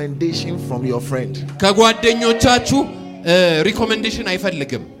recommendation from your friend. ከጓደኞቻችሁ ሪኮሜንዴሽን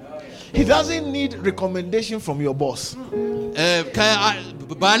አይፈልግም. He doesn't need recommendation from your boss.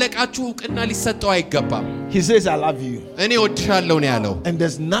 ባለቃችሁ እውቅና ሊሰጠው አይገባም. He says I love you. እኔ እወድሻለሁ ነው ያለው. And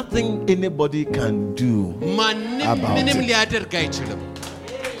there's nothing anybody can do. ማንም ምንም ሊያደርግ አይችልም.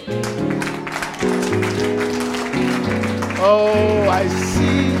 Oh, I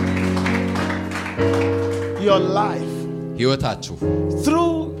see your life ሕይወታችሁ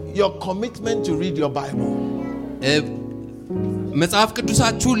through your commitment to read your Bible. መጽሐፍ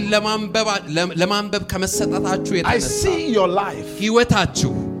ቅዱሳችሁን ለማንበብ ከመሰጣታችሁ I የተነሳ see your life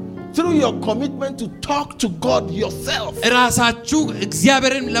ሕይወታችሁ through your commitment to talk to God yourself. ራሳችሁ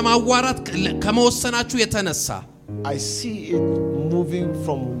እግዚአብሔርን ለማዋራት ከመወሰናችሁ የተነሳ I see it moving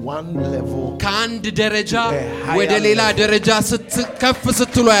from one level ከአንድ ደረጃ ወደ ሌላ ደረጃ ስትከፍ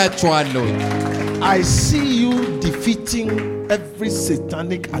ስትሉ አያችኋለሁ. I see you defeating every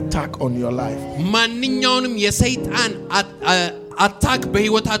satanic attack on your life. ማንኛውንም የሰይጣን አታክ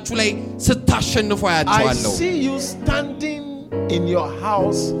በሕይወታችሁ ላይ ስታሸንፉ I አያችኋለሁ. see you standing in your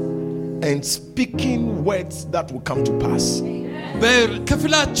house and speaking words that will come to pass.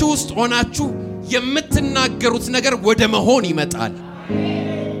 በክፍላችሁ ውስጥ ሆናችሁ የምትናገሩት ነገር ወደ መሆን ይመጣል.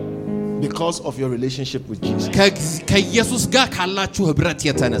 Because of your relationship with Jesus. ከኢየሱስ ጋር ካላችሁ ህብረት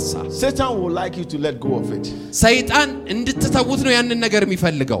የተነሳ Satan would like you to let go of it. ሰይጣን እንድትተውት ነው ያንን ነገር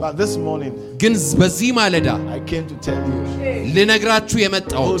የሚፈልገው. But this morning, ግን በዚህ ማለዳ I came to tell you, ልነግራችሁ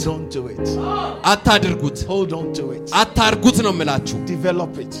የመጣሁት hold on to it. አታድርጉት. Hold on to it. አታርጉት ነው የምላችሁ.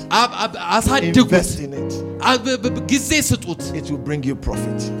 Develop it. አሳድጉት. Invest in it. ጊዜ ስጡት. It will bring you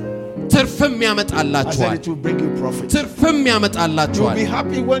profit. ትርፍም I said ያመጣላችኋል. it will bring you profit. ትርፍም You'll ያመጣላችኋል. be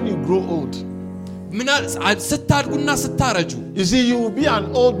happy when you grow old You see, you will be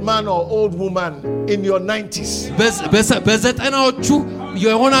an old man or old woman in your 90s.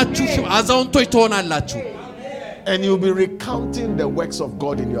 And you'll be recounting the works of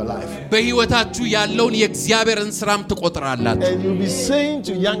God in your life. And you'll be saying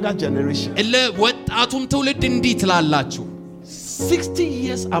to younger generation, 60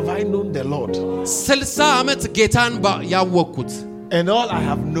 years have I known the Lord. And all I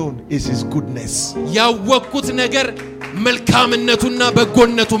have known is His goodness.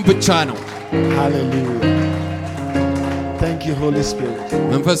 Hallelujah. Thank you, Holy Spirit.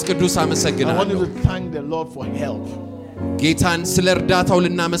 I want you to thank the Lord for help.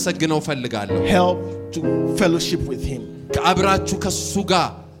 Help to fellowship with Him.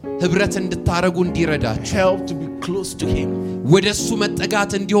 Help to be close to Him.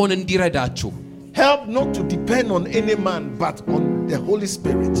 Help not to depend on any man but on the Holy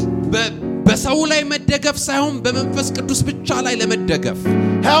Spirit.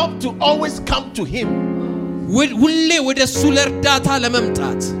 Help to always come to Him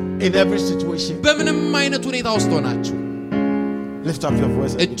in every situation. Lift up your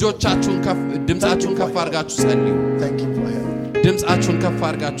voice. Thank you for help.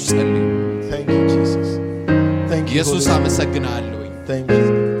 Thank you, Jesus. Thank you. Thank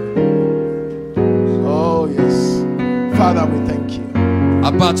you. Oh, yes. Father, we thank you.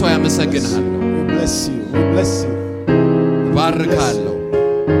 We bless you. We bless you.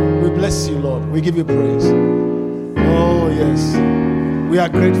 We bless you, Lord. We give you praise. Oh, yes. We are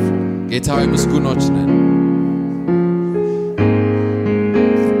grateful.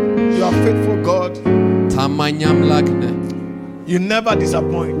 You are faithful, God. You never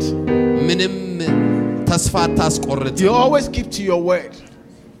disappoint. You always keep to your word.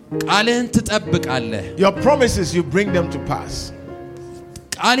 Your promises, you bring them to pass.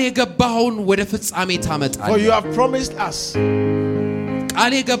 For you have promised us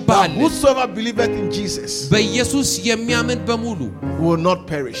that whosoever believeth in Jesus will not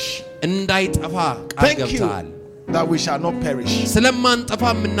perish. Thank you that we shall not perish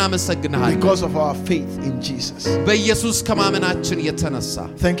because of our faith in Jesus.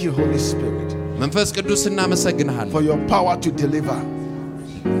 Thank you, Holy Spirit, for your power to deliver,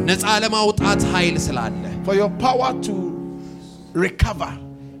 for your power to recover,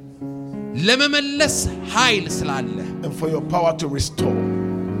 and for your power to restore.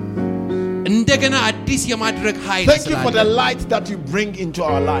 Thank you for the light that you bring into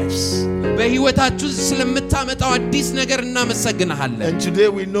our lives. And today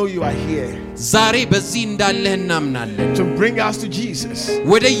we know you are here to bring us to Jesus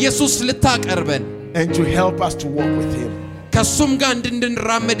and to help us to walk with Him.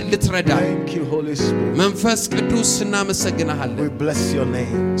 Thank you, Holy Spirit. We bless your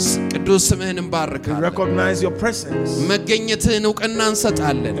name. We recognize your presence.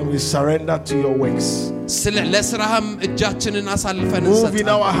 And we surrender to your works. Move in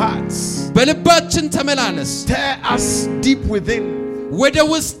our hearts. Tear us deep within,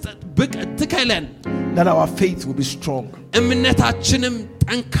 that our faith will be strong.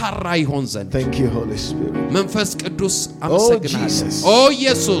 Thank you, Holy Spirit. Oh, Jesus. Oh,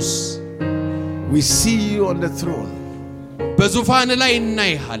 Jesus. We see you on the throne,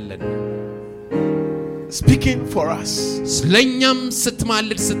 speaking for us,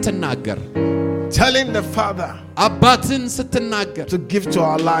 telling the Father to give to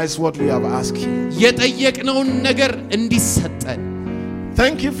our lives what we have asked you.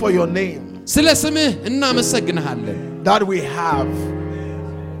 Thank you for your name that we have,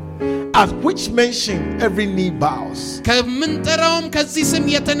 at which mention every knee bows.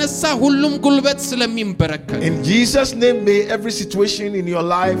 In Jesus' name, may every situation in your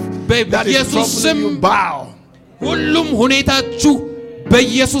life that is troubling you bow.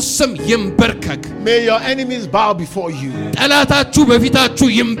 May your enemies bow before you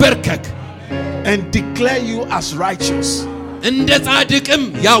and declare you as righteous.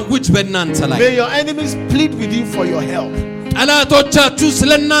 May your enemies plead with you for your help.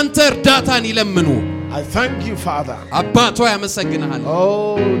 I thank you, Father.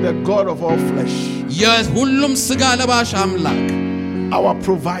 Oh, the God of all flesh, our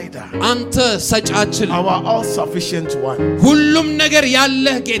provider, our all-sufficient one.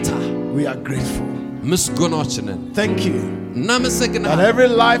 We are grateful. Thank you that every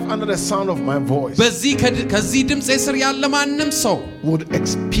life under the sound of my voice would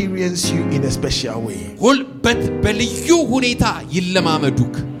experience you in a special way.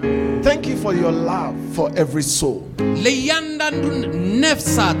 Thank you for your love for every soul.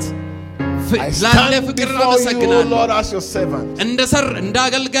 ላለ ፍቅር አመሰግናለሁ Lord as your servant እንደ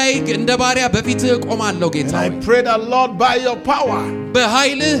አገልጋይ እንደ ባሪያ በፊትህ ቆማለሁ ጌታ I pray that Lord by your power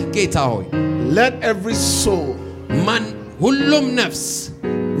በኃይልህ ጌታ ሆይ let every soul ማን ሁሉም ነፍስ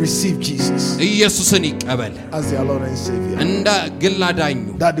receive Jesus ኢየሱስን ይቀበል as their Lord and Savior እንደ ግል አዳኙ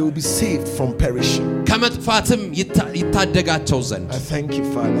that they will be saved from perishing ከመጥፋትም ይታደጋቸው ዘንድ I thank you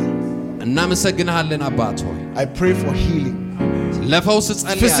Father እናመሰግንሃለን አባት ሆይ I pray for healing ለፈውስ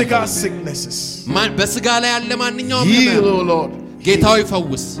ጸልያለሁ physical sicknesses በስጋ ላይ ያለ ማንኛውም heal oh Lord ጌታ ሆይ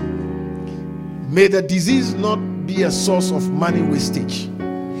ፈውስ may the disease not be a source of money wastage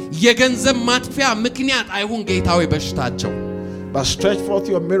የገንዘብ ማጥፊያ ምክንያት አይሁን ጌታ ሆይ በሽታቸው but stretch forth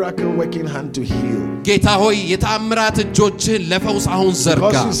your miracle working hand to heal ጌታ ሆይ የተአምራት እጆችህን ለፈውስ አሁን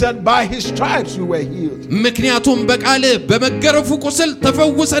ዘርጋ because you said by his stripes we were healed ምክንያቱም በቃልህ በመገረፉ ቁስል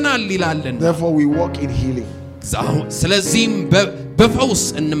ተፈውሰናል ይላልን therefore we walk in healing ስለዚህም በፈውስ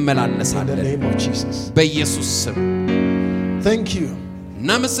እንመላለሳለን in the name of Jesus በኢየሱስ ስም thank you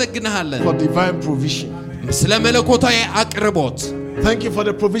እናመሰግንሃለን for divine provision ስለ መለኮታዊ አቅርቦት thank you for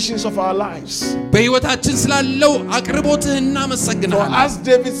the provisions of our lives በህይወታችን ስላለው አቅርቦትህ እናመሰግንሃለን for as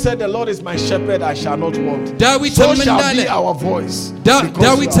David said the Lord is my shepherd I shall not want ዳዊትም so shall እንዳለ be our voice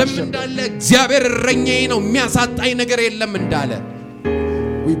ዳዊትም እንዳለ እግዚአብሔር እረኛዬ ነው የሚያሳጣኝ ነገር የለም እንዳለ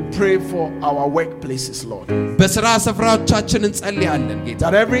we pray for our workplaces Lord በስራ ስፍራዎቻችን እንጸልያለን ጌታ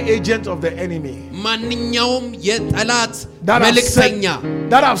that every agent of the enemy ማንኛውም የጠላት መልእክተኛ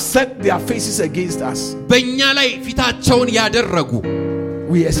that have set their faces against us በእኛ ላይ ፊታቸውን ያደረጉ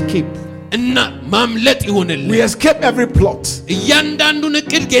we escape እና ማምለጥ ይሁንልን we escape every plot እያንዳንዱን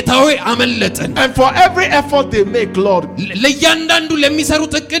እቅድ ጌታ ሆይ አመለጥን and for every effort they make Lord ለእያንዳንዱ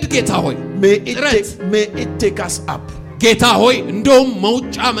ለሚሰሩት እቅድ ጌታ ሆይ may it take us up ጌታ ሆይ እንደውም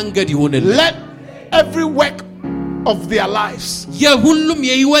መውጫ መንገድ ይሁንልን let every work of their lives የሁሉም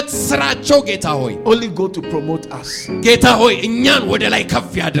የህይወት ስራቸው ጌታ ሆይ only go to promote us ጌታ ሆይ እኛን ወደ ላይ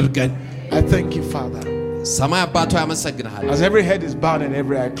ከፍ ያድርገን I thank you Father ሰማይ አባቶ ያመሰግናል as every head is bowed and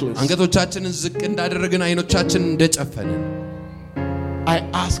every eye closed አንገቶቻችንን ዝቅ እንዳደረግን አይኖቻችንን እንደጨፈንን I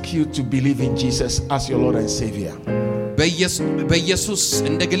ask you to believe in Jesus as your Lord and Savior በኢየሱስ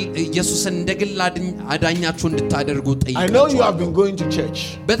እንደግል አዳኛችሁ እንድታደርጉ ጠይቃችሁ I know you have been going to church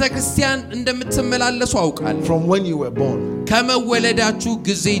በተክርስቲያን እንደምትመላለሱ አውቃለሁ from when you were born ከመወለዳችሁ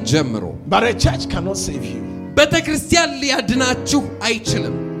ጊዜ ጀምሮ but a church cannot save you በተክርስቲያን ሊያድናችሁ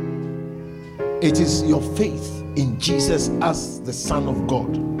አይችልም it is your faith in Jesus as the Son of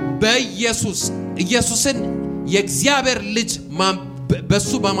God ኢየሱስን የእግዚአብሔር ልጅ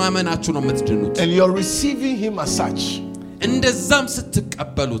በሱ በማመናችሁ ነው የምትድኑት and you're receiving him as such እንደዛም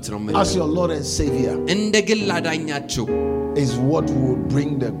ስትቀበሉት ነው as your Lord and Savior እንደ ግል አዳኛችሁ is what will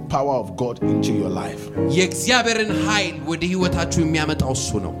bring the power of God into your life የእግዚአብሔርን ኃይል ወደ ህይወታችሁ የሚያመጣው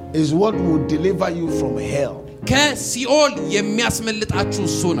እሱ ነው is what will deliver you from hell ከሲኦል የሚያስመልጣችሁ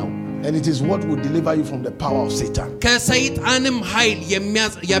እሱ ነው and it is what will deliver you from the power of Satan ከሰይጣንም ኃይል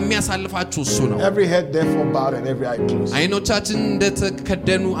የሚያሳልፋችሁ እሱ ነው every head therefore bowed and every eye closed አይኖቻችን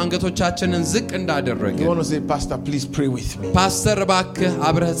እንደተከደኑ አንገቶቻችንን ዝቅ እንዳደረገ you want to say pastor please pray with me ፓስተር እባክህ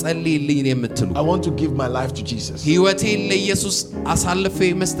አብረህ ጸልይልኝ የምትሉ I want to give my life to Jesus ህይወቴን ለኢየሱስ አሳልፌ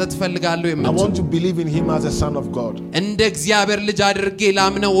መስጠት ፈልጋለሁ የምትሉ I want to believe in him as a son of God እንደ እግዚአብሔር ልጅ አድርጌ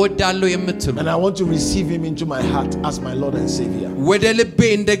ላምነው ወዳለሁ የምትሉ and I want to receive him into my heart as my Lord and Savior ወደ ልቤ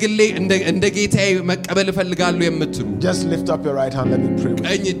እንደ ጌታዬ መቀበል ፈልጋለሁ የምትሉ just lift up your right hand let me pray with you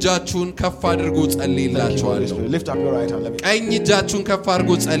ቀኝ እጃችሁን ከፍ አድርጉ ጸልይላችኋለሁ lift up your right hand let me ቀኝ እጃችሁን ከፍ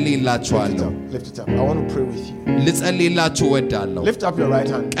አድርጉ ጸልይላችኋለሁ lift it up I want to pray with you ልጸልይላችሁ ወዳለሁ lift up your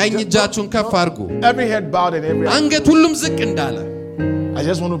right hand ቀኝ እጃችሁን ከፍ አድርጉ every head bowed and every አንገት ሁሉም ዝቅ እንዳለ I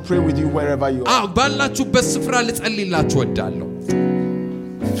just want to pray with you wherever you are ባላችሁበት ስፍራ ልጸልይላችሁ ወዳለሁ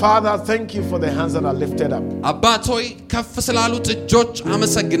Father, thank you for the hands that are lifted up. አባት ሆይ ከፍ ስላሉት እጆች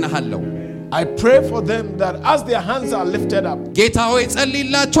አመሰግንሃለሁ I pray for them that as their hands are lifted up, ጌታ ሆይ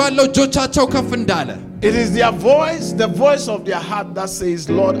ጸልይላችኋለሁ እጆቻቸው ከፍ እንዳለ it is their voice, the voice of their heart that says,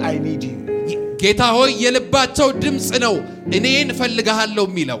 Lord, I need you. ጌታ ሆይ የልባቸው ድምጽ ነው እኔን እፈልግሃለሁ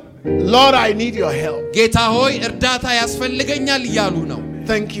የሚለው Lord, I need your help. ጌታ ሆይ እርዳታ ያስፈልገኛል እያሉ ነው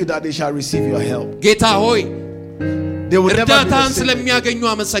Thank you that they shall receive your help. ጌታ ሆይ They will never be እርዳታን the same. ስለሚያገኙ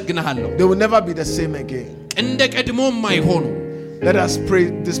አመሰግንሃለሁ They will never be the same again. እንደ ቀድሞም አይሆኑ Let us pray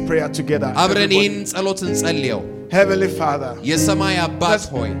this prayer together. አብረን ይህን ጸሎት እንጸልየው Heavenly Father, የሰማይ አባት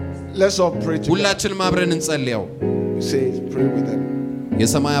ሆይ let's all pray together. ሁላችንም አብረን እንጸልየው Say, pray with them.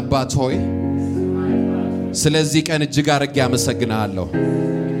 የሰማይ አባት ሆይ ስለዚህ ቀን እጅግ አድርጌ አመሰግንሃለሁ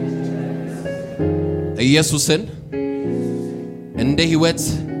ኢየሱስን እንደ ህይወት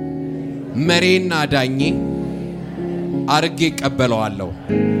መሪና ዳኜ አርጌ እቀበለዋለሁ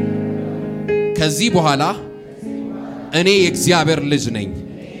ከዚህ በኋላ እኔ የእግዚአብሔር ልጅ ነኝ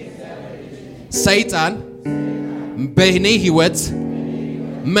ሰይጣን በእኔ ህይወት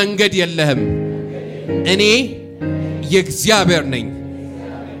መንገድ የለህም እኔ የእግዚአብሔር ነኝ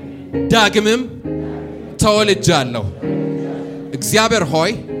ዳግምም ተወልጃለሁ እግዚአብሔር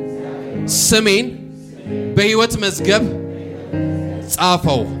ሆይ ስሜን በህይወት መዝገብ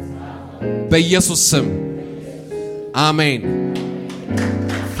ጻፈው በኢየሱስ ስም አሜን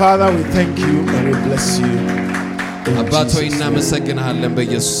Father, we thank you and we bless you. አባቶ እናመሰግናለን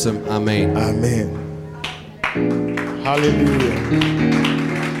በኢየሱስ ስም አሜን Amen. Hallelujah.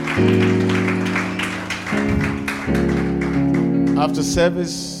 After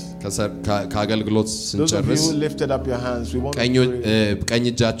service, ከአገልግሎት ስንጨርስ lifted up your hands. We want ቀኝ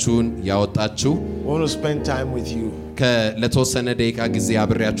እጃችሁን ያወጣችሁ we want to spend time with you. ለተወሰነ ደቂቃ ጊዜ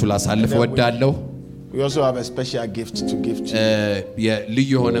አብሬያችሁ ላሳልፍ ወዳለሁ We also have a special gift to give to you. የልዩ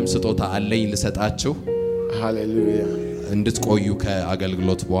የሆነም ስጦታ አለኝ ልሰጣችሁ Hallelujah. እንድትቆዩ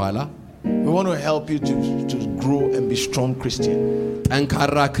ከአገልግሎት በኋላ We want to help you to grow and be strong Christian.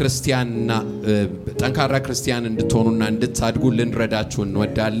 ጠንካራ ክርስቲያን እንድትሆኑና እንድታድጉ ልንረዳችሁ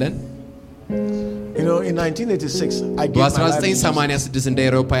እንወዳለን You know, in 1986 በ1986 እንደ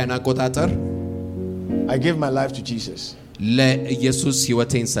አውሮፓውያን አቆጣጠር I gave my life to Jesus. ለኢየሱስ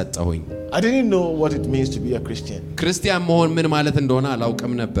ሕይወቴን ሰጠሁኝ I didn't know what it means to be a Christian. ክርስቲያን መሆን ምን ማለት እንደሆነ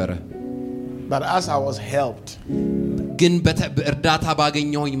አላውቅም ነበር But as I was helped, ግን በእርዳታ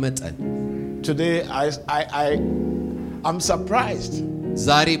ባገኘሁኝ መጠን today I'm surprised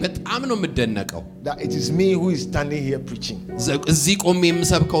ዛሬ በጣም ነው የምደነቀው that it is me who is standing here preaching. እዚህ ቆሜ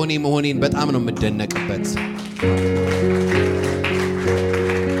የምሰብከው እኔ መሆኔን በጣም ነው የምደነቅበት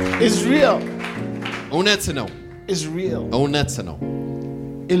It's real. እውነት ነው It's real. እውነት ነው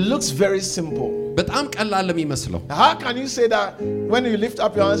It looks very simple. በጣም ቀላል የሚመስለው How can you say that when you lift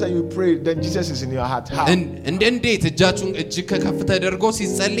up your hands and you pray then Jesus is in your heart? How? እንዴት እጃችሁን እጅግ ከፍ ተደርጎ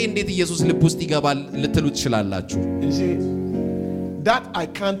ሲጸልይ እንዴት ኢየሱስ ልብ ውስጥ ይገባል ልትሉ ትችላላችሁ You see, that I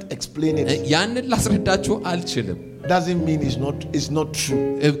can't explain it. ያንን ላስረዳችሁ አልችልም Doesn't mean it's not true.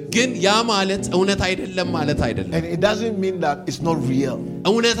 ግን ያ ማለት እውነት አይደለም ማለት አይደለም And it doesn't mean that it's not real.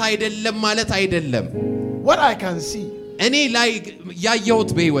 እውነት አይደለም ማለት አይደለም What I can see እኔ ላይ ያየሁት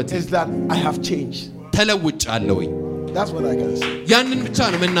በህይወት is that I have changed. ተለውጫለሁኝ That's what I can see. ያንን ብቻ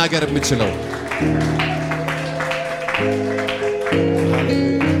ነው መናገር የምችለው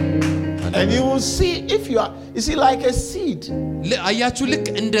And you will see if you see like a seed. አያችሁ ልክ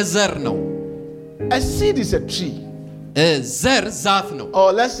እንደ ዘር ነው A seed is a tree. ዘር ዛፍ ነው Or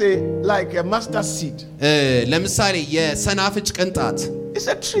let's say like a mustard seed. ለምሳሌ የሰናፍጭ ቅንጣት It's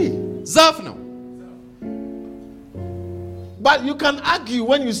a tree. ዛፍ ነው But you can argue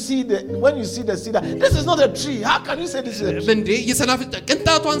when you see the seed that this is not a tree. How can you say this is a tree? እንዴ የሰናፍጭ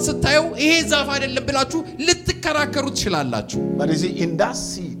ቅንጣቷን ስታዩ ይሄ ዛፍ አይደለም ብላችሁ ልትከራከሩ ትችላላችሁ But you see in that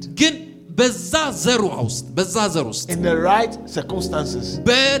seed ግን በዛ ዘር ውስጥ in the right circumstances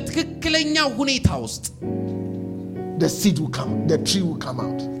በትክክለኛ ሁኔታ ውስጥ the seed will come, the tree will come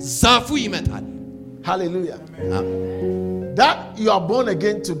out. ዛፉ ይመጣል Hallelujah. That you are born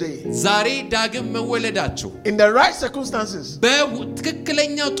again today. ዛሬ ዳግም መወለዳችሁ In the right circumstances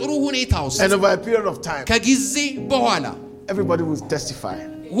በትክክለኛ ጥሩ ሁኔታ ውስጥ and over a period of time. ከጊዜ በኋላ Everybody will testify.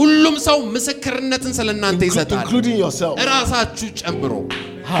 ሁሉም ሰው ምስክርነትን ስለናንተ ይሰጣል Including yourself. ራሳችሁ ጨምሮ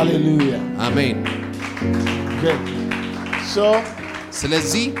Hallelujah. አሜን Good. So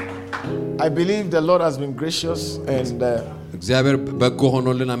ስለዚህ I believe the Lord has been gracious and እግዚአብሔር በጎ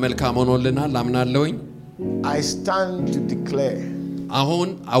ሆኖልና መልካም ሆኖልናል አምናለሁኝ I stand to declare አሁን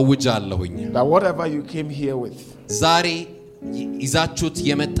አውጃለሁኝ that whatever you came here with, ዛሬ ይዛችሁት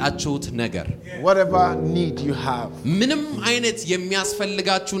የመጣችሁት ነገር whatever need you have, ምንም አይነት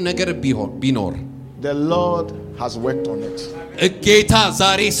የሚያስፈልጋችሁ ነገር ቢኖር the Lord has worked on it. ጌታ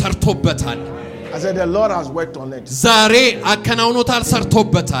ዛሬ ሰርቶበታል I said the Lord has worked on it. ዛሬ አከናውኖታል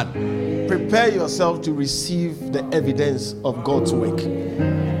ሰርቶበታል Prepare yourself to receive the evidence of God's work.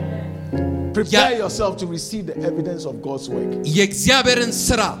 Prepare yourself to receive the evidence of God's work. የእግዚአብሔርን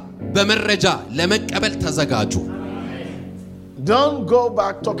ሥራ በመረጃ ለመቀበል ተዘጋጁ Don't go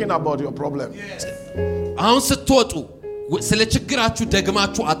back talking about your problem. አሁን ስትወጡ ስለ ችግራችሁ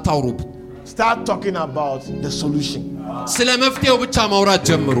ደግማችሁ አታውሩ Start talking about the solution. ስለ መፍትሄው ብቻ ማውራት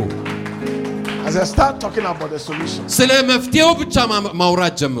ጀምሩ As I start talking about the solution. ስለ መፍትሄው ብቻ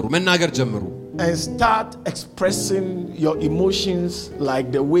ማውራት ጀምሩ መናገር ጀምሩ And start expressing your emotions like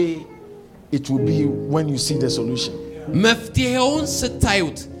the way it will be when you see the solution. መፍትሄውን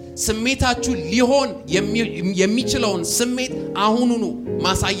ስታዩት ስሜታችሁ ሊሆን የሚችለውን ስሜት አሁኑኑ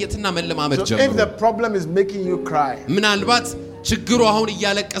ማሳየትና መለማመድ ጀምሩ So if the problem is making you cry, ምናልባት ችግሩ አሁን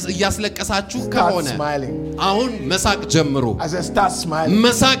እያስለቀሳችሁ start ከሆነ smiling. አሁን መሳቅ ጀምሩ I said start smiling.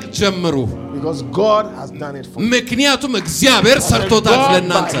 መሳቅ ጀምሩ Because God has done it for you. ምክንያቱም እግዚአብሔር I said ሰርቶታል God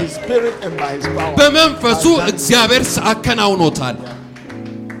ስለናንተ by His Spirit and by His power. በመንፈሱ እግዚአብሔር አከናውኖታል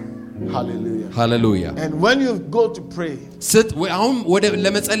Hallelujah. ሃሌሉያ And when you go to pray, አሁን ወደ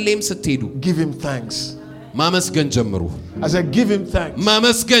ለመጸለይም ስትሄዱ give Him thanks. ማመስገን ጀምሩ I said give Him thanks.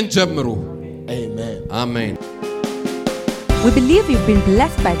 ማመስገን ጀምሩ Amen. አሜን We believe you've been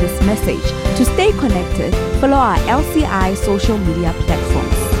blessed by this message. To stay connected, follow our LCI social media platforms.